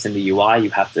anything that's in the UI, you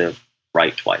have to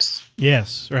write twice.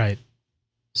 Yes, right.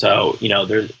 So,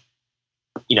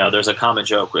 there's a common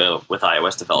joke with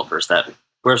iOS developers that,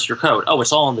 where's your code? Oh,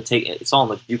 it's all in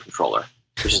the view controller.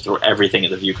 Which is throw everything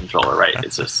in the view controller, right?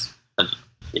 It's just,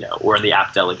 we're in the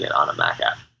app delegate on a Mac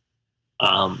app.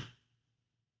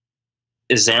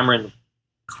 Xamarin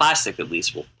Classic, at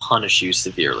least, will punish you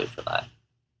severely for that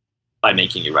by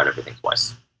making you write everything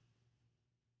twice.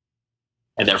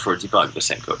 And therefore debug the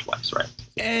same code twice, right?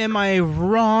 Am I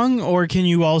wrong, or can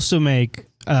you also make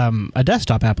a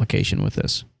desktop application with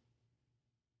this?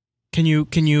 Can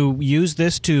you use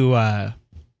this to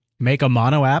make a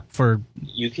mono app for?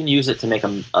 You can use it to make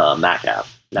a Mac app.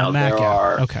 Now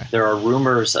there are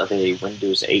rumors of a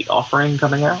Windows 8 offering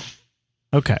coming out.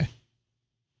 Okay.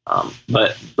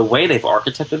 But the way they've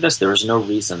architected this, there is no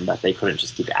reason that they couldn't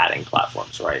just keep adding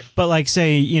platforms, right? But like,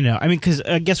 say, because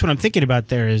I guess what I'm thinking about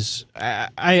there is,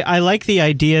 I like the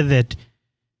idea that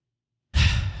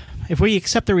if we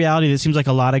accept the reality that it seems like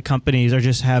a lot of companies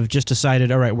have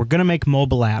decided, all right, we're going to make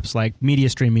mobile apps like media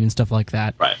streaming and stuff like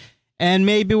that. Right. And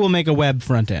maybe we'll make a web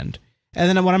front end. And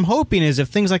then what I'm hoping is if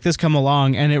things like this come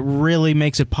along and it really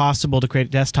makes it possible to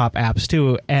create desktop apps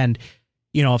too, and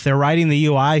if they're writing the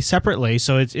UI separately,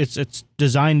 so it's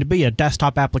designed to be a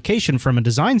desktop application from a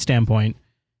design standpoint,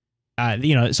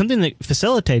 something that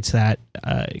facilitates that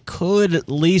could at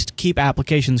least keep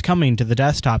applications coming to the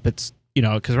desktop. It's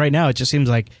because right now it just seems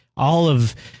like all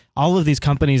of these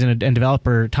companies and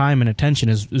developer time and attention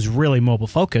is really mobile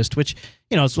focused, which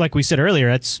it's like we said earlier,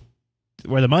 it's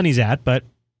where the money's at. But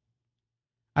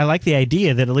I like the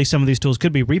idea that at least some of these tools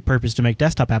could be repurposed to make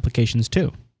desktop applications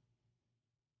too.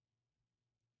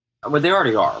 Well, they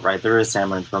already are, right? There is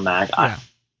Xamarin for Mac. Yeah.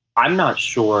 I'm not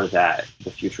sure that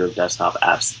the future of desktop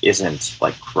apps isn't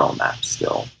like Chrome apps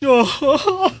still.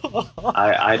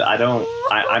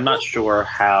 I'm not sure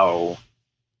how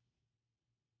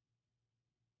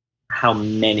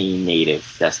many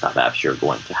native desktop apps you're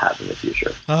going to have in the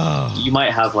future. You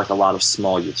might have like a lot of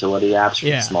small utility apps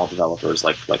for small developers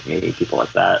like me, people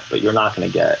like that, but you're not going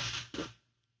to get,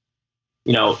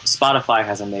 Spotify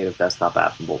has a native desktop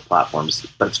app on both platforms,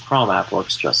 but its Chrome app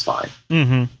works just fine.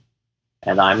 Mm-hmm.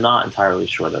 And I'm not entirely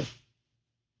sure that,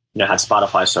 had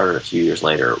Spotify started a few years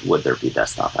later, would there be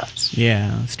desktop apps?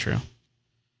 Yeah, that's true.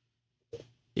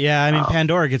 Yeah, I mean,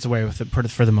 Pandora gets away with it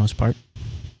for the most part.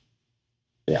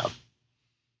 Yeah.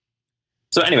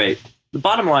 So anyway, the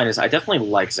bottom line is I definitely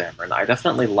like Xamarin. I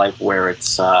definitely like where it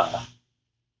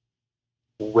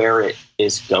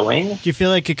is going. Do you feel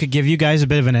like it could give you guys a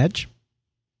bit of an edge?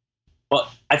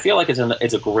 Well, I feel like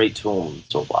it's a great tool in the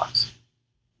toolbox,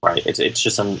 right? It's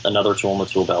just another tool in the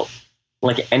tool belt.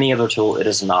 Like any other tool, it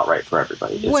is not right for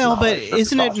everybody.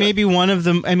 Isn't it maybe one of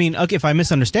them? I mean, okay, if I'm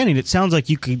misunderstanding, it sounds like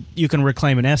you can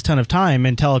reclaim an S ton of time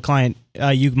and tell a client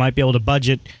you might be able to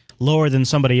budget lower than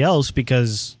somebody else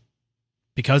because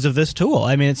of this tool.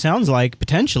 I mean, it sounds like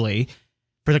potentially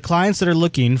for the clients that are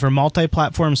looking for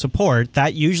multi-platform support,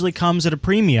 that usually comes at a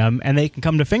premium, and they can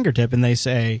come to Fingertip and they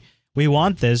say, we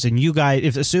want this, and you guys,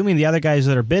 if assuming the other guys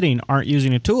that are bidding aren't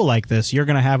using a tool like this, you're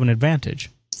going to have an advantage.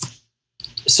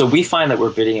 So we find that we're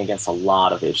bidding against a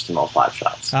lot of HTML5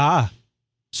 shops.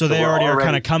 So they already are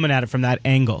kind of coming at it from that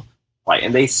angle. Right,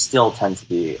 and they still tend to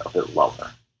be a bit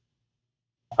lower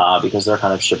because they're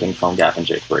kind of shipping PhoneGap and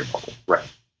jQuery mobile. Right.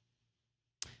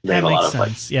 That makes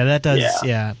sense. Yeah, that does.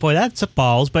 Yeah. Boy, that's a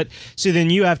balls. But see, then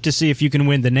you have to see if you can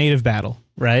win the native battle,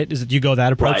 right? Is it you go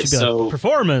that approach? Right, you'd be like,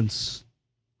 performance.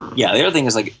 Yeah, the other thing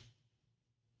is, like,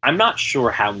 I'm not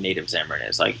sure how native Xamarin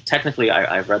is. Like, technically,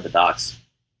 I've read the docs,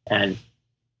 and,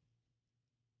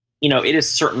 it is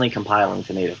certainly compiling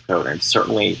to native code, and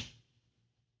certainly,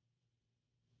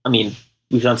 I mean,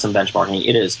 we've done some benchmarking.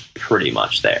 It is pretty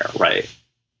much there, right?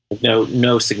 Like,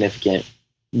 no significant,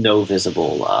 no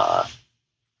visible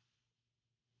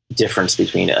difference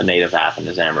between a native app and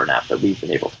a Xamarin app that we've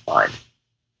been able to find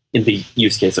in the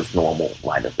use case of normal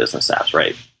line of business apps,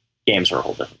 right? Games are a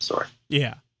whole different story.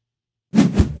 Yeah.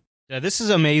 Yeah, this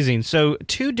is amazing. So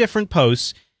 2 different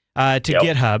posts to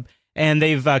GitHub, and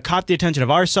they've caught the attention of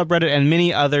our subreddit and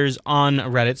many others on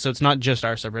Reddit. So it's not just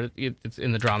our subreddit. It's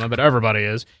in the drama, but everybody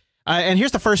is. And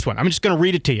here's the first one. I'm just going to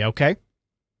read it to you, okay?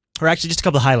 Or actually just a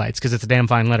couple of highlights because it's a damn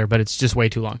fine letter, but it's just way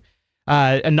too long.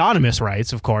 Anonymous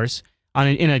writes, of course,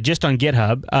 just on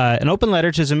GitHub, an open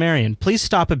letter to Xamarin. Please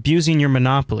stop abusing your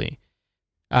monopoly.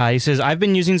 He says, I've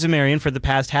been using Xamarin for the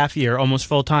past half year, almost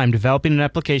full-time, developing an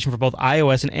application for both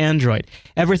iOS and Android.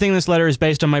 Everything in this letter is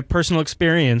based on my personal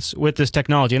experience with this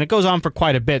technology, and it goes on for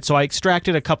quite a bit, so I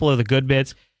extracted a couple of the good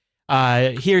bits.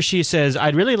 Here she says,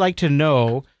 I'd really like to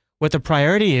know what the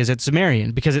priority is at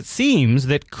Xamarin, because it seems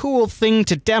that cool thing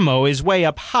to demo is way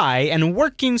up high, and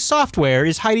working software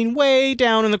is hiding way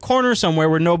down in the corner somewhere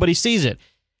where nobody sees it.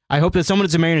 I hope that someone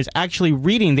at Xamarin is actually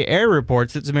reading the error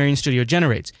reports that Xamarin Studio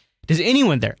generates. Does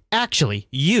anyone there actually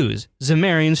use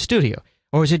Xamarin Studio?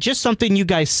 Or is it just something you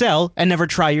guys sell and never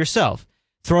try yourself?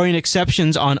 Throwing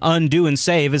exceptions on undo and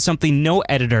save is something no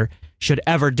editor should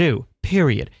ever do,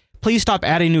 period. Please stop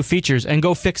adding new features and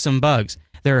go fix some bugs.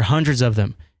 There are hundreds of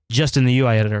them just in the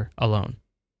UI editor alone.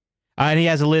 And he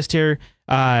has a list here,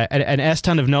 an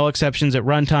S-ton of null exceptions at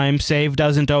runtime. Save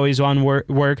doesn't always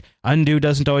work. Undo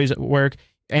doesn't always work.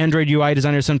 Android UI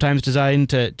designer sometimes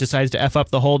decides to F up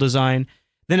the whole design.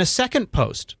 Then a second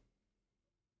post.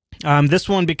 This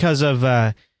one because of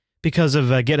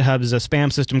GitHub's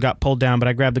spam system got pulled down, but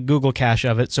I grabbed the Google cache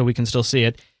of it so we can still see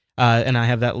it, and I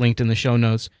have that linked in the show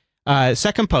notes.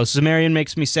 Second post, Xamarin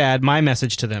makes me sad, my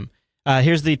message to them.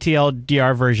 Here's the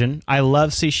TLDR version. I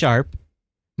love C#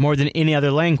 more than any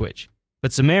other language,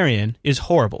 but Xamarin is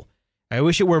horrible. I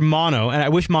wish it were Mono, and I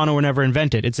wish Mono were never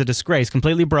invented. It's a disgrace,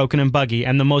 completely broken and buggy,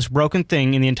 and the most broken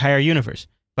thing in the entire universe.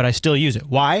 But I still use it.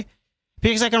 Why?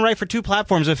 Because I can write for 2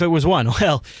 platforms if it was one.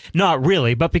 Well, not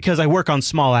really, but because I work on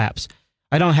small apps.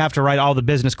 I don't have to write all the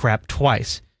business crap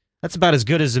twice. That's about as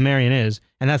good as Xamarin is,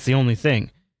 and that's the only thing.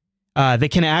 They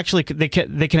can actually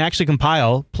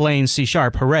compile plain C#.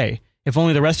 Hooray! If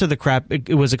only the rest of the crap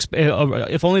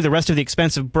if only the rest of the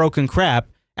expensive broken crap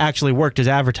actually worked as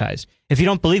advertised. If you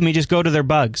don't believe me, just go to their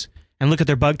bugs and look at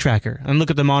their bug tracker and look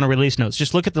at the mono release notes.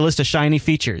 Just look at the list of shiny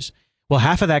features. Well,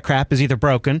 half of that crap is either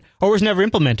broken, or was never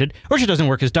implemented, or just doesn't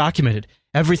work as documented.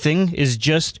 Everything is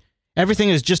just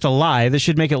a lie that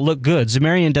should make it look good.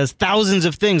 Xamarin does thousands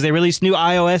of things. They release new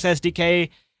iOS SDK.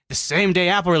 the same day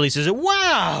Apple releases it.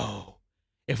 Wow!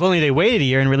 If only they waited a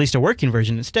year and released a working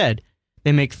version instead.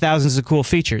 They make thousands of cool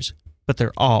features, but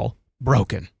they're all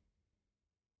broken.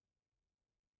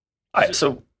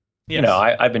 So,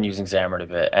 I've been using Xamarin a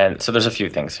bit, and so there's a few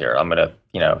things here. I'm going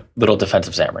to, little defense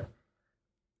of Xamarin.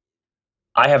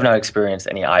 I have not experienced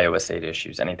any iOS 8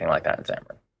 issues, anything like that in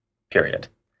Xamarin, period.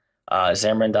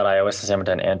 Xamarin.iOS and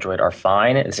Xamarin.android are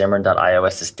fine.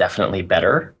 Xamarin.iOS is definitely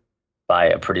better by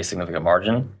a pretty significant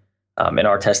margin. In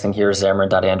our testing here,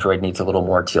 Xamarin.android needs a little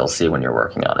more TLC when you're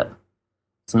working on it.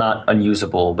 It's not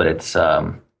unusable, but it's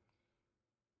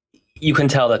you can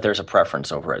tell that there's a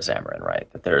preference over at Xamarin, right?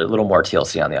 That there's a little more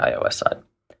TLC on the iOS side.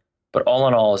 But all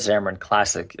in all, Xamarin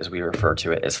Classic, as we refer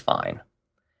to it, is fine.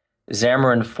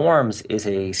 Xamarin Forms is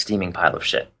a steaming pile of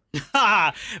shit.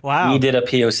 Wow. We did a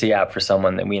POC app for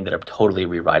someone, and we ended up totally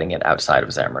rewriting it outside of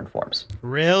Xamarin Forms.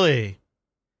 Really?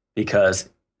 Because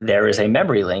there is a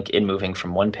memory link in moving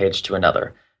from one page to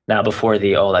another. Now, before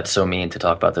that's so mean to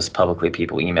talk about this publicly,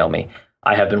 people email me.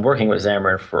 I have been working with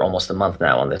Xamarin for almost a month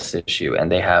now on this issue,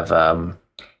 and they have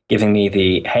given me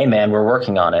the, hey man, we're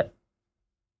working on it.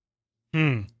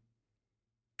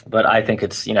 But I think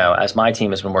it's, as my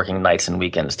team has been working nights and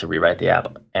weekends to rewrite the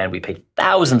app, and we paid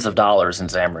thousands of dollars in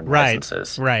Xamarin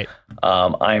licenses. Right.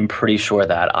 I'm pretty sure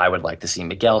that I would like to see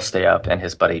Miguel stay up and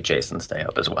his buddy Jason stay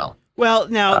up as well. Well,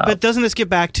 now, but doesn't this get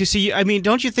back to,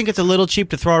 don't you think it's a little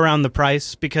cheap to throw around the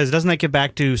price? Because doesn't that get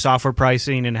back to software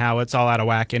pricing and how it's all out of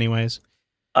whack anyways?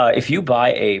 If you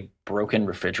buy a broken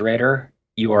refrigerator,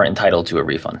 you are entitled to a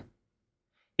refund.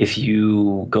 If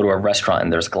you go to a restaurant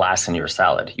and there's glass in your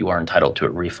salad, you are entitled to a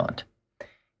refund.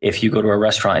 If you go to a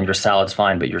restaurant and your salad's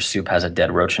fine, but your soup has a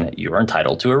dead roach in it, you are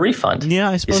entitled to a refund. Yeah,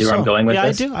 I suppose so. You see where I'm going with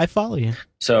this? Yeah, I do. I follow you.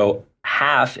 So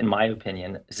half, in my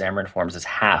opinion, Xamarin Forms is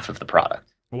half of the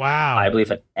product. Wow. I believe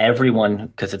that everyone,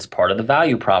 because it's part of the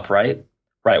value prop, right?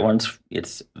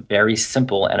 It's very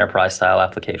simple enterprise-style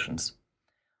applications.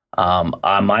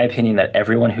 My opinion that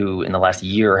everyone who in the last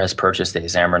year has purchased a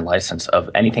Xamarin license of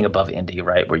anything above Indie,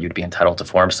 right, where you'd be entitled to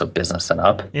Forms, so business and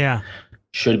up,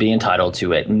 should be entitled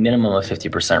to a minimum of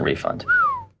 50% refund.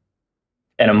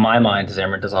 And in my mind,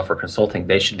 Xamarin does offer consulting.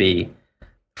 They should be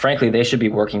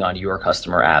working on your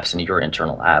customer apps and your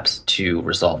internal apps to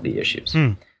resolve the issues.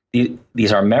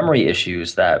 These are memory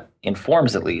issues that, in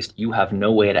Forms at least, you have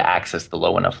no way to access the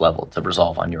low enough level to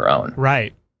resolve on your own.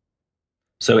 Right.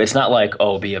 So it's not like,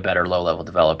 be a better low-level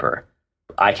developer.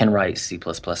 I can write C++,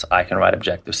 I can write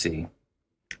Objective-C.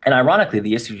 And ironically,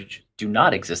 the issues do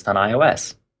not exist on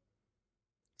iOS.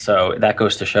 So that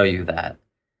goes to show you that,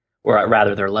 or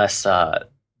rather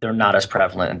they're not as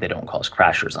prevalent and they don't cause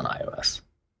crashers on iOS.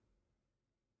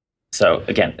 So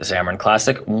again, Xamarin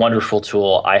Classic, wonderful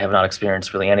tool. I have not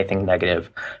experienced really anything negative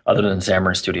other than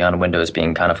Xamarin Studio on Windows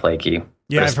being kind of flaky.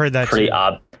 Yeah, I've heard that too.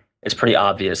 It's pretty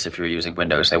obvious if you're using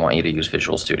Windows, they want you to use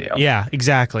Visual Studio. Yeah,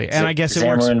 exactly. And I guess it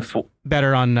works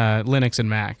better on Linux and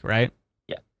Mac, right?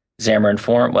 Yeah. Xamarin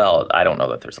Forms, well, I don't know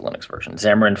that there's a Linux version.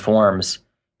 Xamarin Forms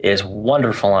is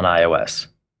wonderful on iOS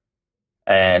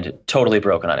and totally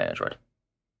broken on Android.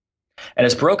 And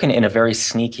it's broken in a very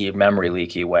sneaky, memory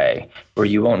leaky way where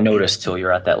you won't notice till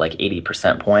you're at that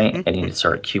 80% point and you need to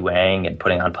start QAing and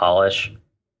putting on polish.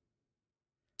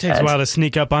 Takes a while to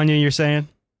sneak up on you, you're saying?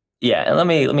 Yeah, and let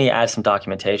me add some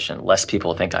documentation, lest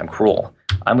people think I'm cruel.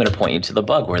 I'm going to point you to the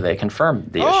bug where they confirm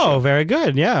the issue. Oh, very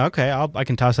good. Yeah, okay. I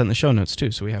can toss that in the show notes too,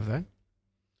 so we have that.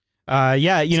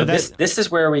 This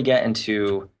is where we get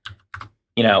into,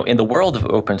 in the world of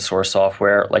open source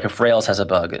software, like if Rails has a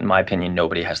bug, in my opinion,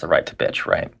 nobody has the right to bitch,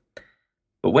 right?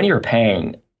 But when you're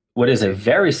paying what is a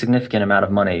very significant amount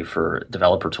of money for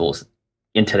developer tools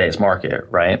in today's market,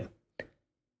 right?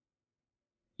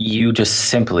 You just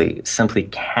simply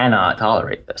cannot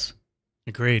tolerate this.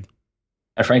 Agreed.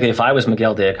 And frankly, if I was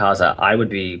Miguel de Icaza, I would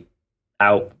be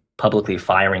out publicly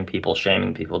firing people,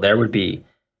 shaming people. There would be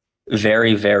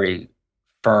very, very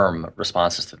firm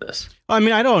responses to this. I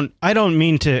mean, I don't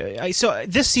mean to. So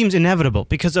this seems inevitable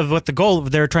because of what the goal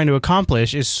they're trying to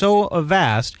accomplish is so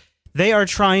vast. They are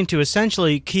trying to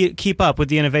essentially keep up with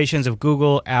the innovations of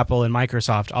Google, Apple, and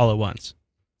Microsoft all at once.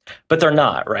 But they're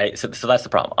not, right? So that's the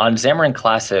problem. On Xamarin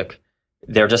Classic,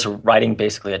 they're just writing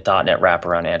basically a .NET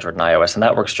wrapper on Android and iOS, and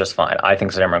that works just fine. I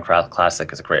think Xamarin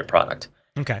Classic is a great product.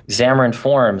 Okay. Xamarin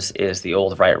Forms is the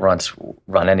old write once,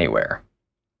 run anywhere.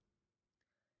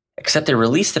 Except they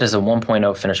released it as a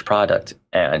 1.0 finished product,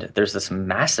 and there's this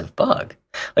massive bug.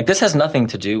 This has nothing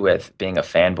to do with being a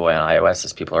fanboy on iOS,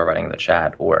 as people are writing in the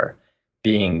chat, or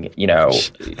being,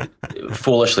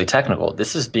 foolishly technical.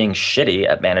 This is being shitty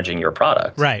at managing your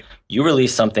product. Right. You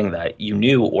released something that you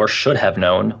knew or should have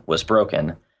known was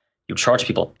broken. You charge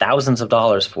people thousands of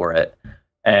dollars for it.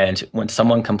 And when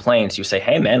someone complains, you say,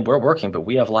 hey, man, we're working, but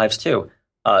we have lives too.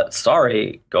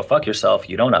 Sorry, go fuck yourself.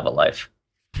 You don't have a life.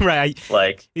 Right.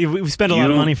 Like, We spend a lot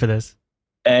of money for this.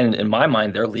 And in my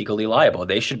mind, they're legally liable.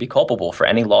 They should be culpable for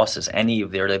any losses any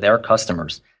of their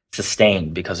customers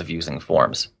sustained because of using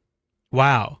forms.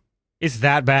 Wow. It's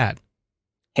that bad.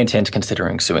 Hint, hint,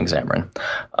 considering suing Xamarin.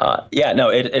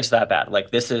 It's that bad.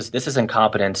 Like, this is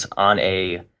incompetence on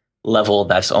a level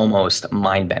that's almost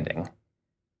mind-bending.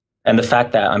 And the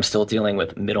fact that I'm still dealing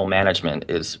with middle management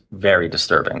is very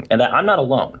disturbing. And that I'm not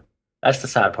alone. That's the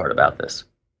sad part about this.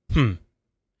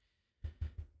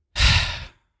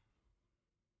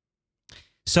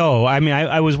 So, I mean,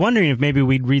 I was wondering if maybe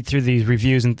we'd read through these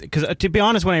reviews, and because to be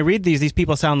honest, when I read these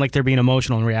people sound like they're being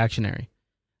emotional and reactionary.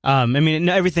 I mean,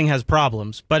 everything has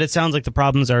problems, but it sounds like the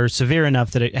problems are severe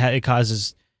enough that it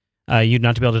causes you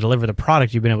not to be able to deliver the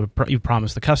product you've been able to you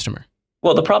promised the customer.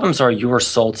 Well, the problems are you were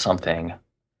sold something,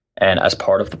 and as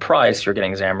part of the price, you're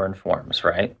getting Xamarin Forms,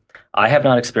 right? I have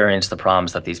not experienced the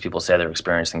problems that these people say they're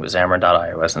experiencing with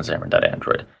Xamarin.iOS and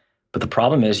Xamarin.android. But the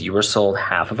problem is you were sold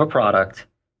half of a product,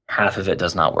 half of it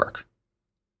does not work.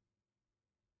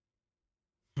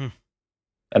 And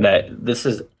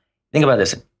think about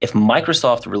this. If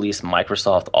Microsoft released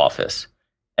Microsoft Office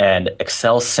and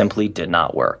Excel simply did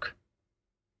not work,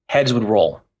 heads would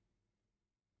roll.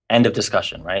 End of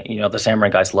discussion, right? You know, the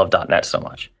Xamarin guys love .NET so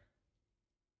much.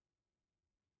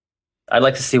 I'd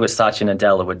like to see what Satya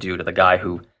Nadella would do to the guy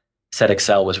who said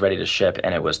Excel was ready to ship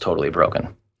and it was totally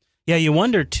broken. Yeah, you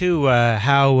wonder too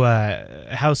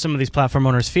how some of these platform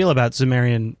owners feel about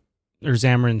Xamarin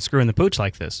screwing the pooch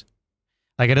like this.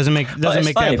 Like, it doesn't make the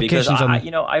applications.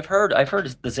 I've heard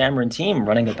the Xamarin team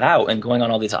running about and going on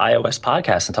all these iOS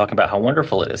podcasts and talking about how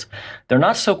wonderful it is. They're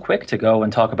not so quick to go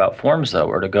and talk about Forms though,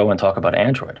 or to go and talk about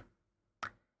Android.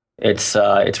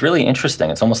 It's really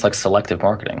interesting. It's almost like selective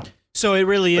marketing. So it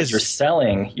really is. You're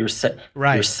selling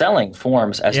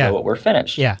Forms as though it were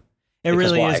finished. Yeah, it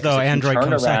really is though. Android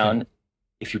comes second.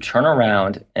 If you turn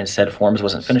around and said Forms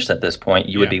wasn't finished at this point,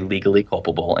 you would be legally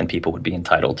culpable and people would be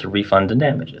entitled to refund and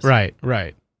damages. Right.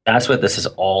 That's what this is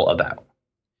all about.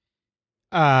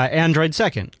 Android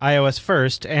second, iOS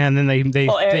first, and then they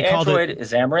called it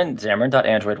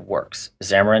Xamarin.android works.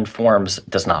 Xamarin Forms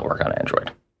does not work on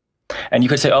Android. And you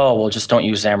could say, oh, well, just don't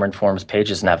use Xamarin Forms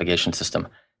Pages navigation system.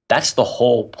 That's the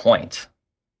whole point,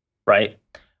 right?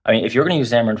 I mean, if you're going to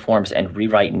use Xamarin Forms and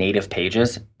rewrite native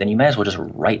pages, then you might as well just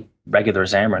write regular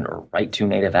Xamarin or write two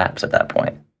native apps at that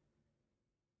point.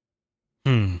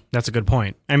 That's a good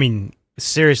point. I mean,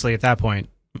 seriously, at that point,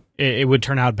 it would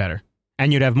turn out better.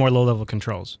 And you'd have more low-level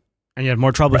controls. And you'd have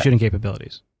more troubleshooting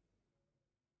capabilities.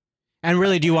 And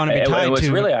really, do you want to be tied to... What's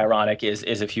really ironic is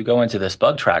if you go into this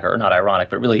bug tracker, or not ironic,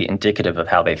 but really indicative of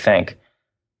how they think,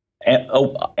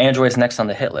 Android's next on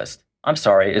the hit list. I'm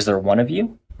sorry, is there one of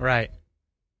you? Right.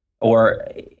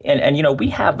 And we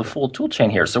have the full tool chain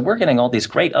here, so we're getting all these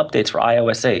great updates for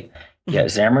iOS 8. Yeah,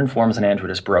 Xamarin Forms and Android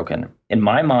is broken. In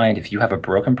my mind, if you have a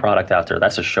broken product out there,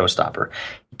 that's a showstopper.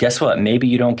 Guess what? Maybe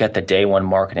you don't get the day one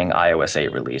marketing iOS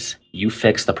 8 release. You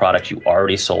fix the product you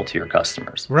already sold to your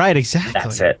customers. Right, exactly.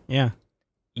 That's it. Yeah.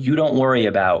 You don't worry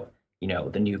about,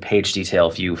 the new page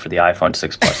detail view for the iPhone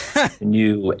 6 Plus, the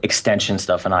new extension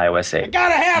stuff in iOS 8. I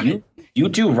gotta have it. You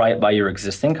do right by your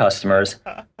existing customers.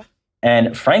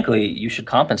 And frankly, you should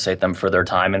compensate them for their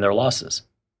time and their losses.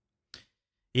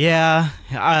 Yeah,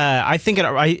 I think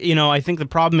the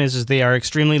problem is they are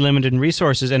extremely limited in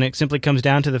resources, and it simply comes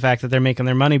down to the fact that they're making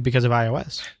their money because of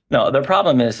iOS. No, their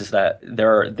problem is that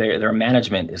their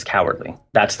management is cowardly.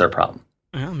 That's their problem.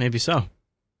 Well, maybe so.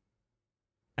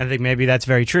 I think maybe that's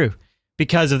very true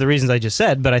because of the reasons I just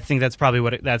said. But I think that's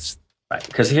probably that's right.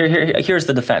 Because here's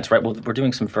the defense, right? Well, we're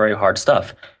doing some very hard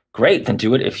stuff. Great, then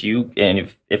do it.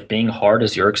 If being hard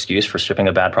is your excuse for shipping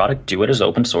a bad product, do it as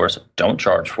open source. Don't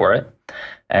charge for it.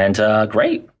 And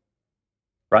great,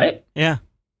 right? Yeah,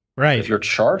 right. If you're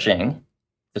charging,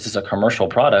 this is a commercial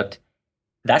product,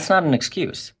 that's not an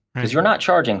excuse. Because you're not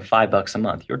charging $5 a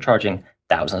month. You're charging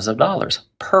thousands of dollars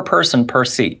per person, per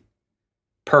seat,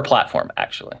 per platform,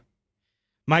 actually.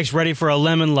 Mike's ready for a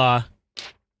lemon law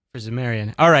for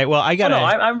Xamarin. All right, well, I got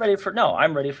I'm ready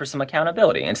for some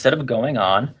accountability. Instead of going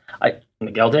on,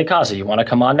 Miguel de Casa, you want to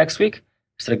come on next week?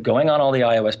 Instead of going on all the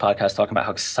iOS podcasts talking about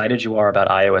how excited you are about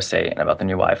iOS 8 and about the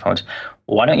new iPhones,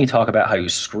 why don't you talk about how you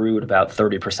screwed about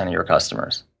 30% of your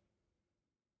customers?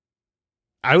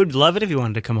 I would love it if you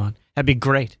wanted to come on. That'd be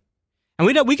great. And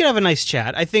we could have a nice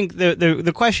chat. I think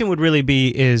the question would really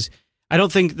be is, I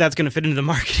don't think that's going to fit into the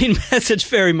marketing message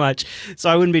very much, so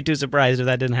I wouldn't be too surprised if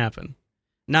that didn't happen.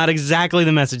 Not exactly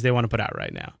the message they want to put out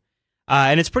right now.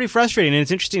 And it's pretty frustrating, and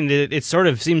it's interesting that it sort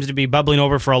of seems to be bubbling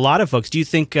over for a lot of folks. Do you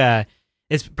think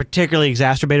it's particularly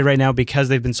exacerbated right now because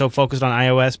they've been so focused on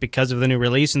iOS because of the new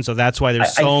release, and so that's why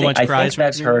there's much cries? I think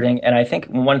that's hurting, and I think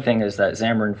one thing is that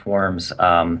Xamarin Forms,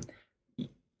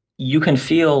 you can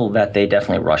feel that they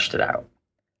definitely rushed it out,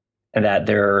 and that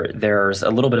there's a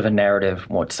little bit of a narrative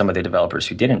with some of the developers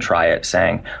who didn't try it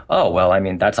saying, oh, well, I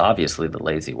mean, that's obviously the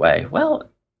lazy way. Well,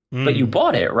 but you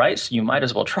bought it, right? So you might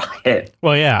as well try it.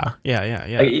 Well, yeah.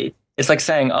 It's like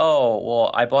saying, oh,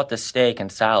 well, I bought this steak and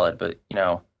salad, but,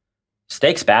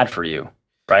 steak's bad for you,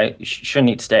 right? You shouldn't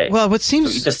eat steak. Well, so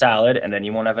eat the salad, and then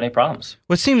you won't have any problems.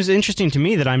 What seems interesting to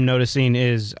me that I'm noticing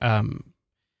is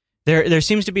there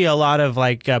seems to be a lot of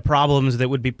problems that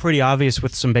would be pretty obvious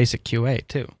with some basic QA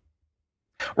too.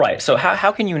 Right. So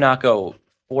how can you not go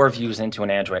 4 views into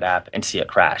an Android app and see it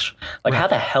crash? Like, how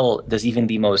the hell does even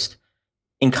the most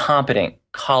incompetent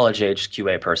college-aged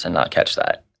QA person not catch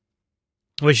that?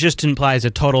 Which just implies a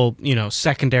total,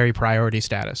 secondary priority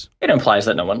status. It implies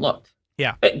that no one looked.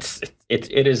 Yeah. It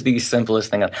is the simplest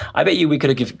thing. I bet you we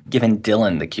could have given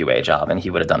Dylan the QA job and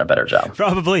he would have done a better job.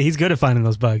 Probably. He's good at finding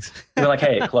those bugs. You're like,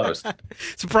 hey, closed.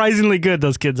 Surprisingly good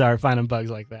those kids are at finding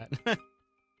bugs like that.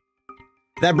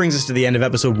 That brings us to the end of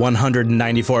episode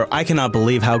 194. I cannot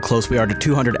believe how close we are to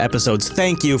 200 episodes.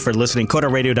 Thank you for listening.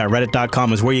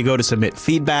 CodaRadio.reddit.com is where you go to submit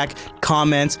feedback,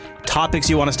 comments, topics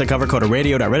you want us to cover.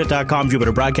 CodaRadio.reddit.com,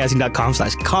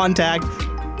 JupiterBroadcasting.com/contact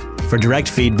for direct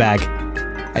feedback.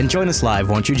 And join us live,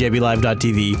 won't you?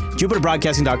 JBLive.tv,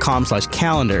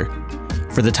 JupiterBroadcasting.com/calendar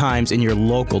for the times in your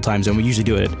local time zone. We usually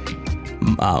do it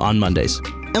on Mondays.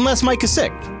 Unless Mike is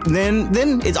sick. Then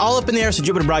it's all up in the air, so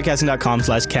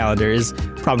JupiterBroadcasting.com/calendar is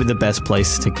probably the best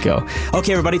place to go.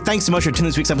 Okay, everybody, thanks so much for tuning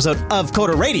this week's episode of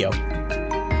Coda Radio.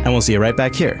 And we'll see you right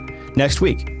back here next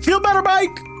week. Feel better,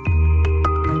 Mike!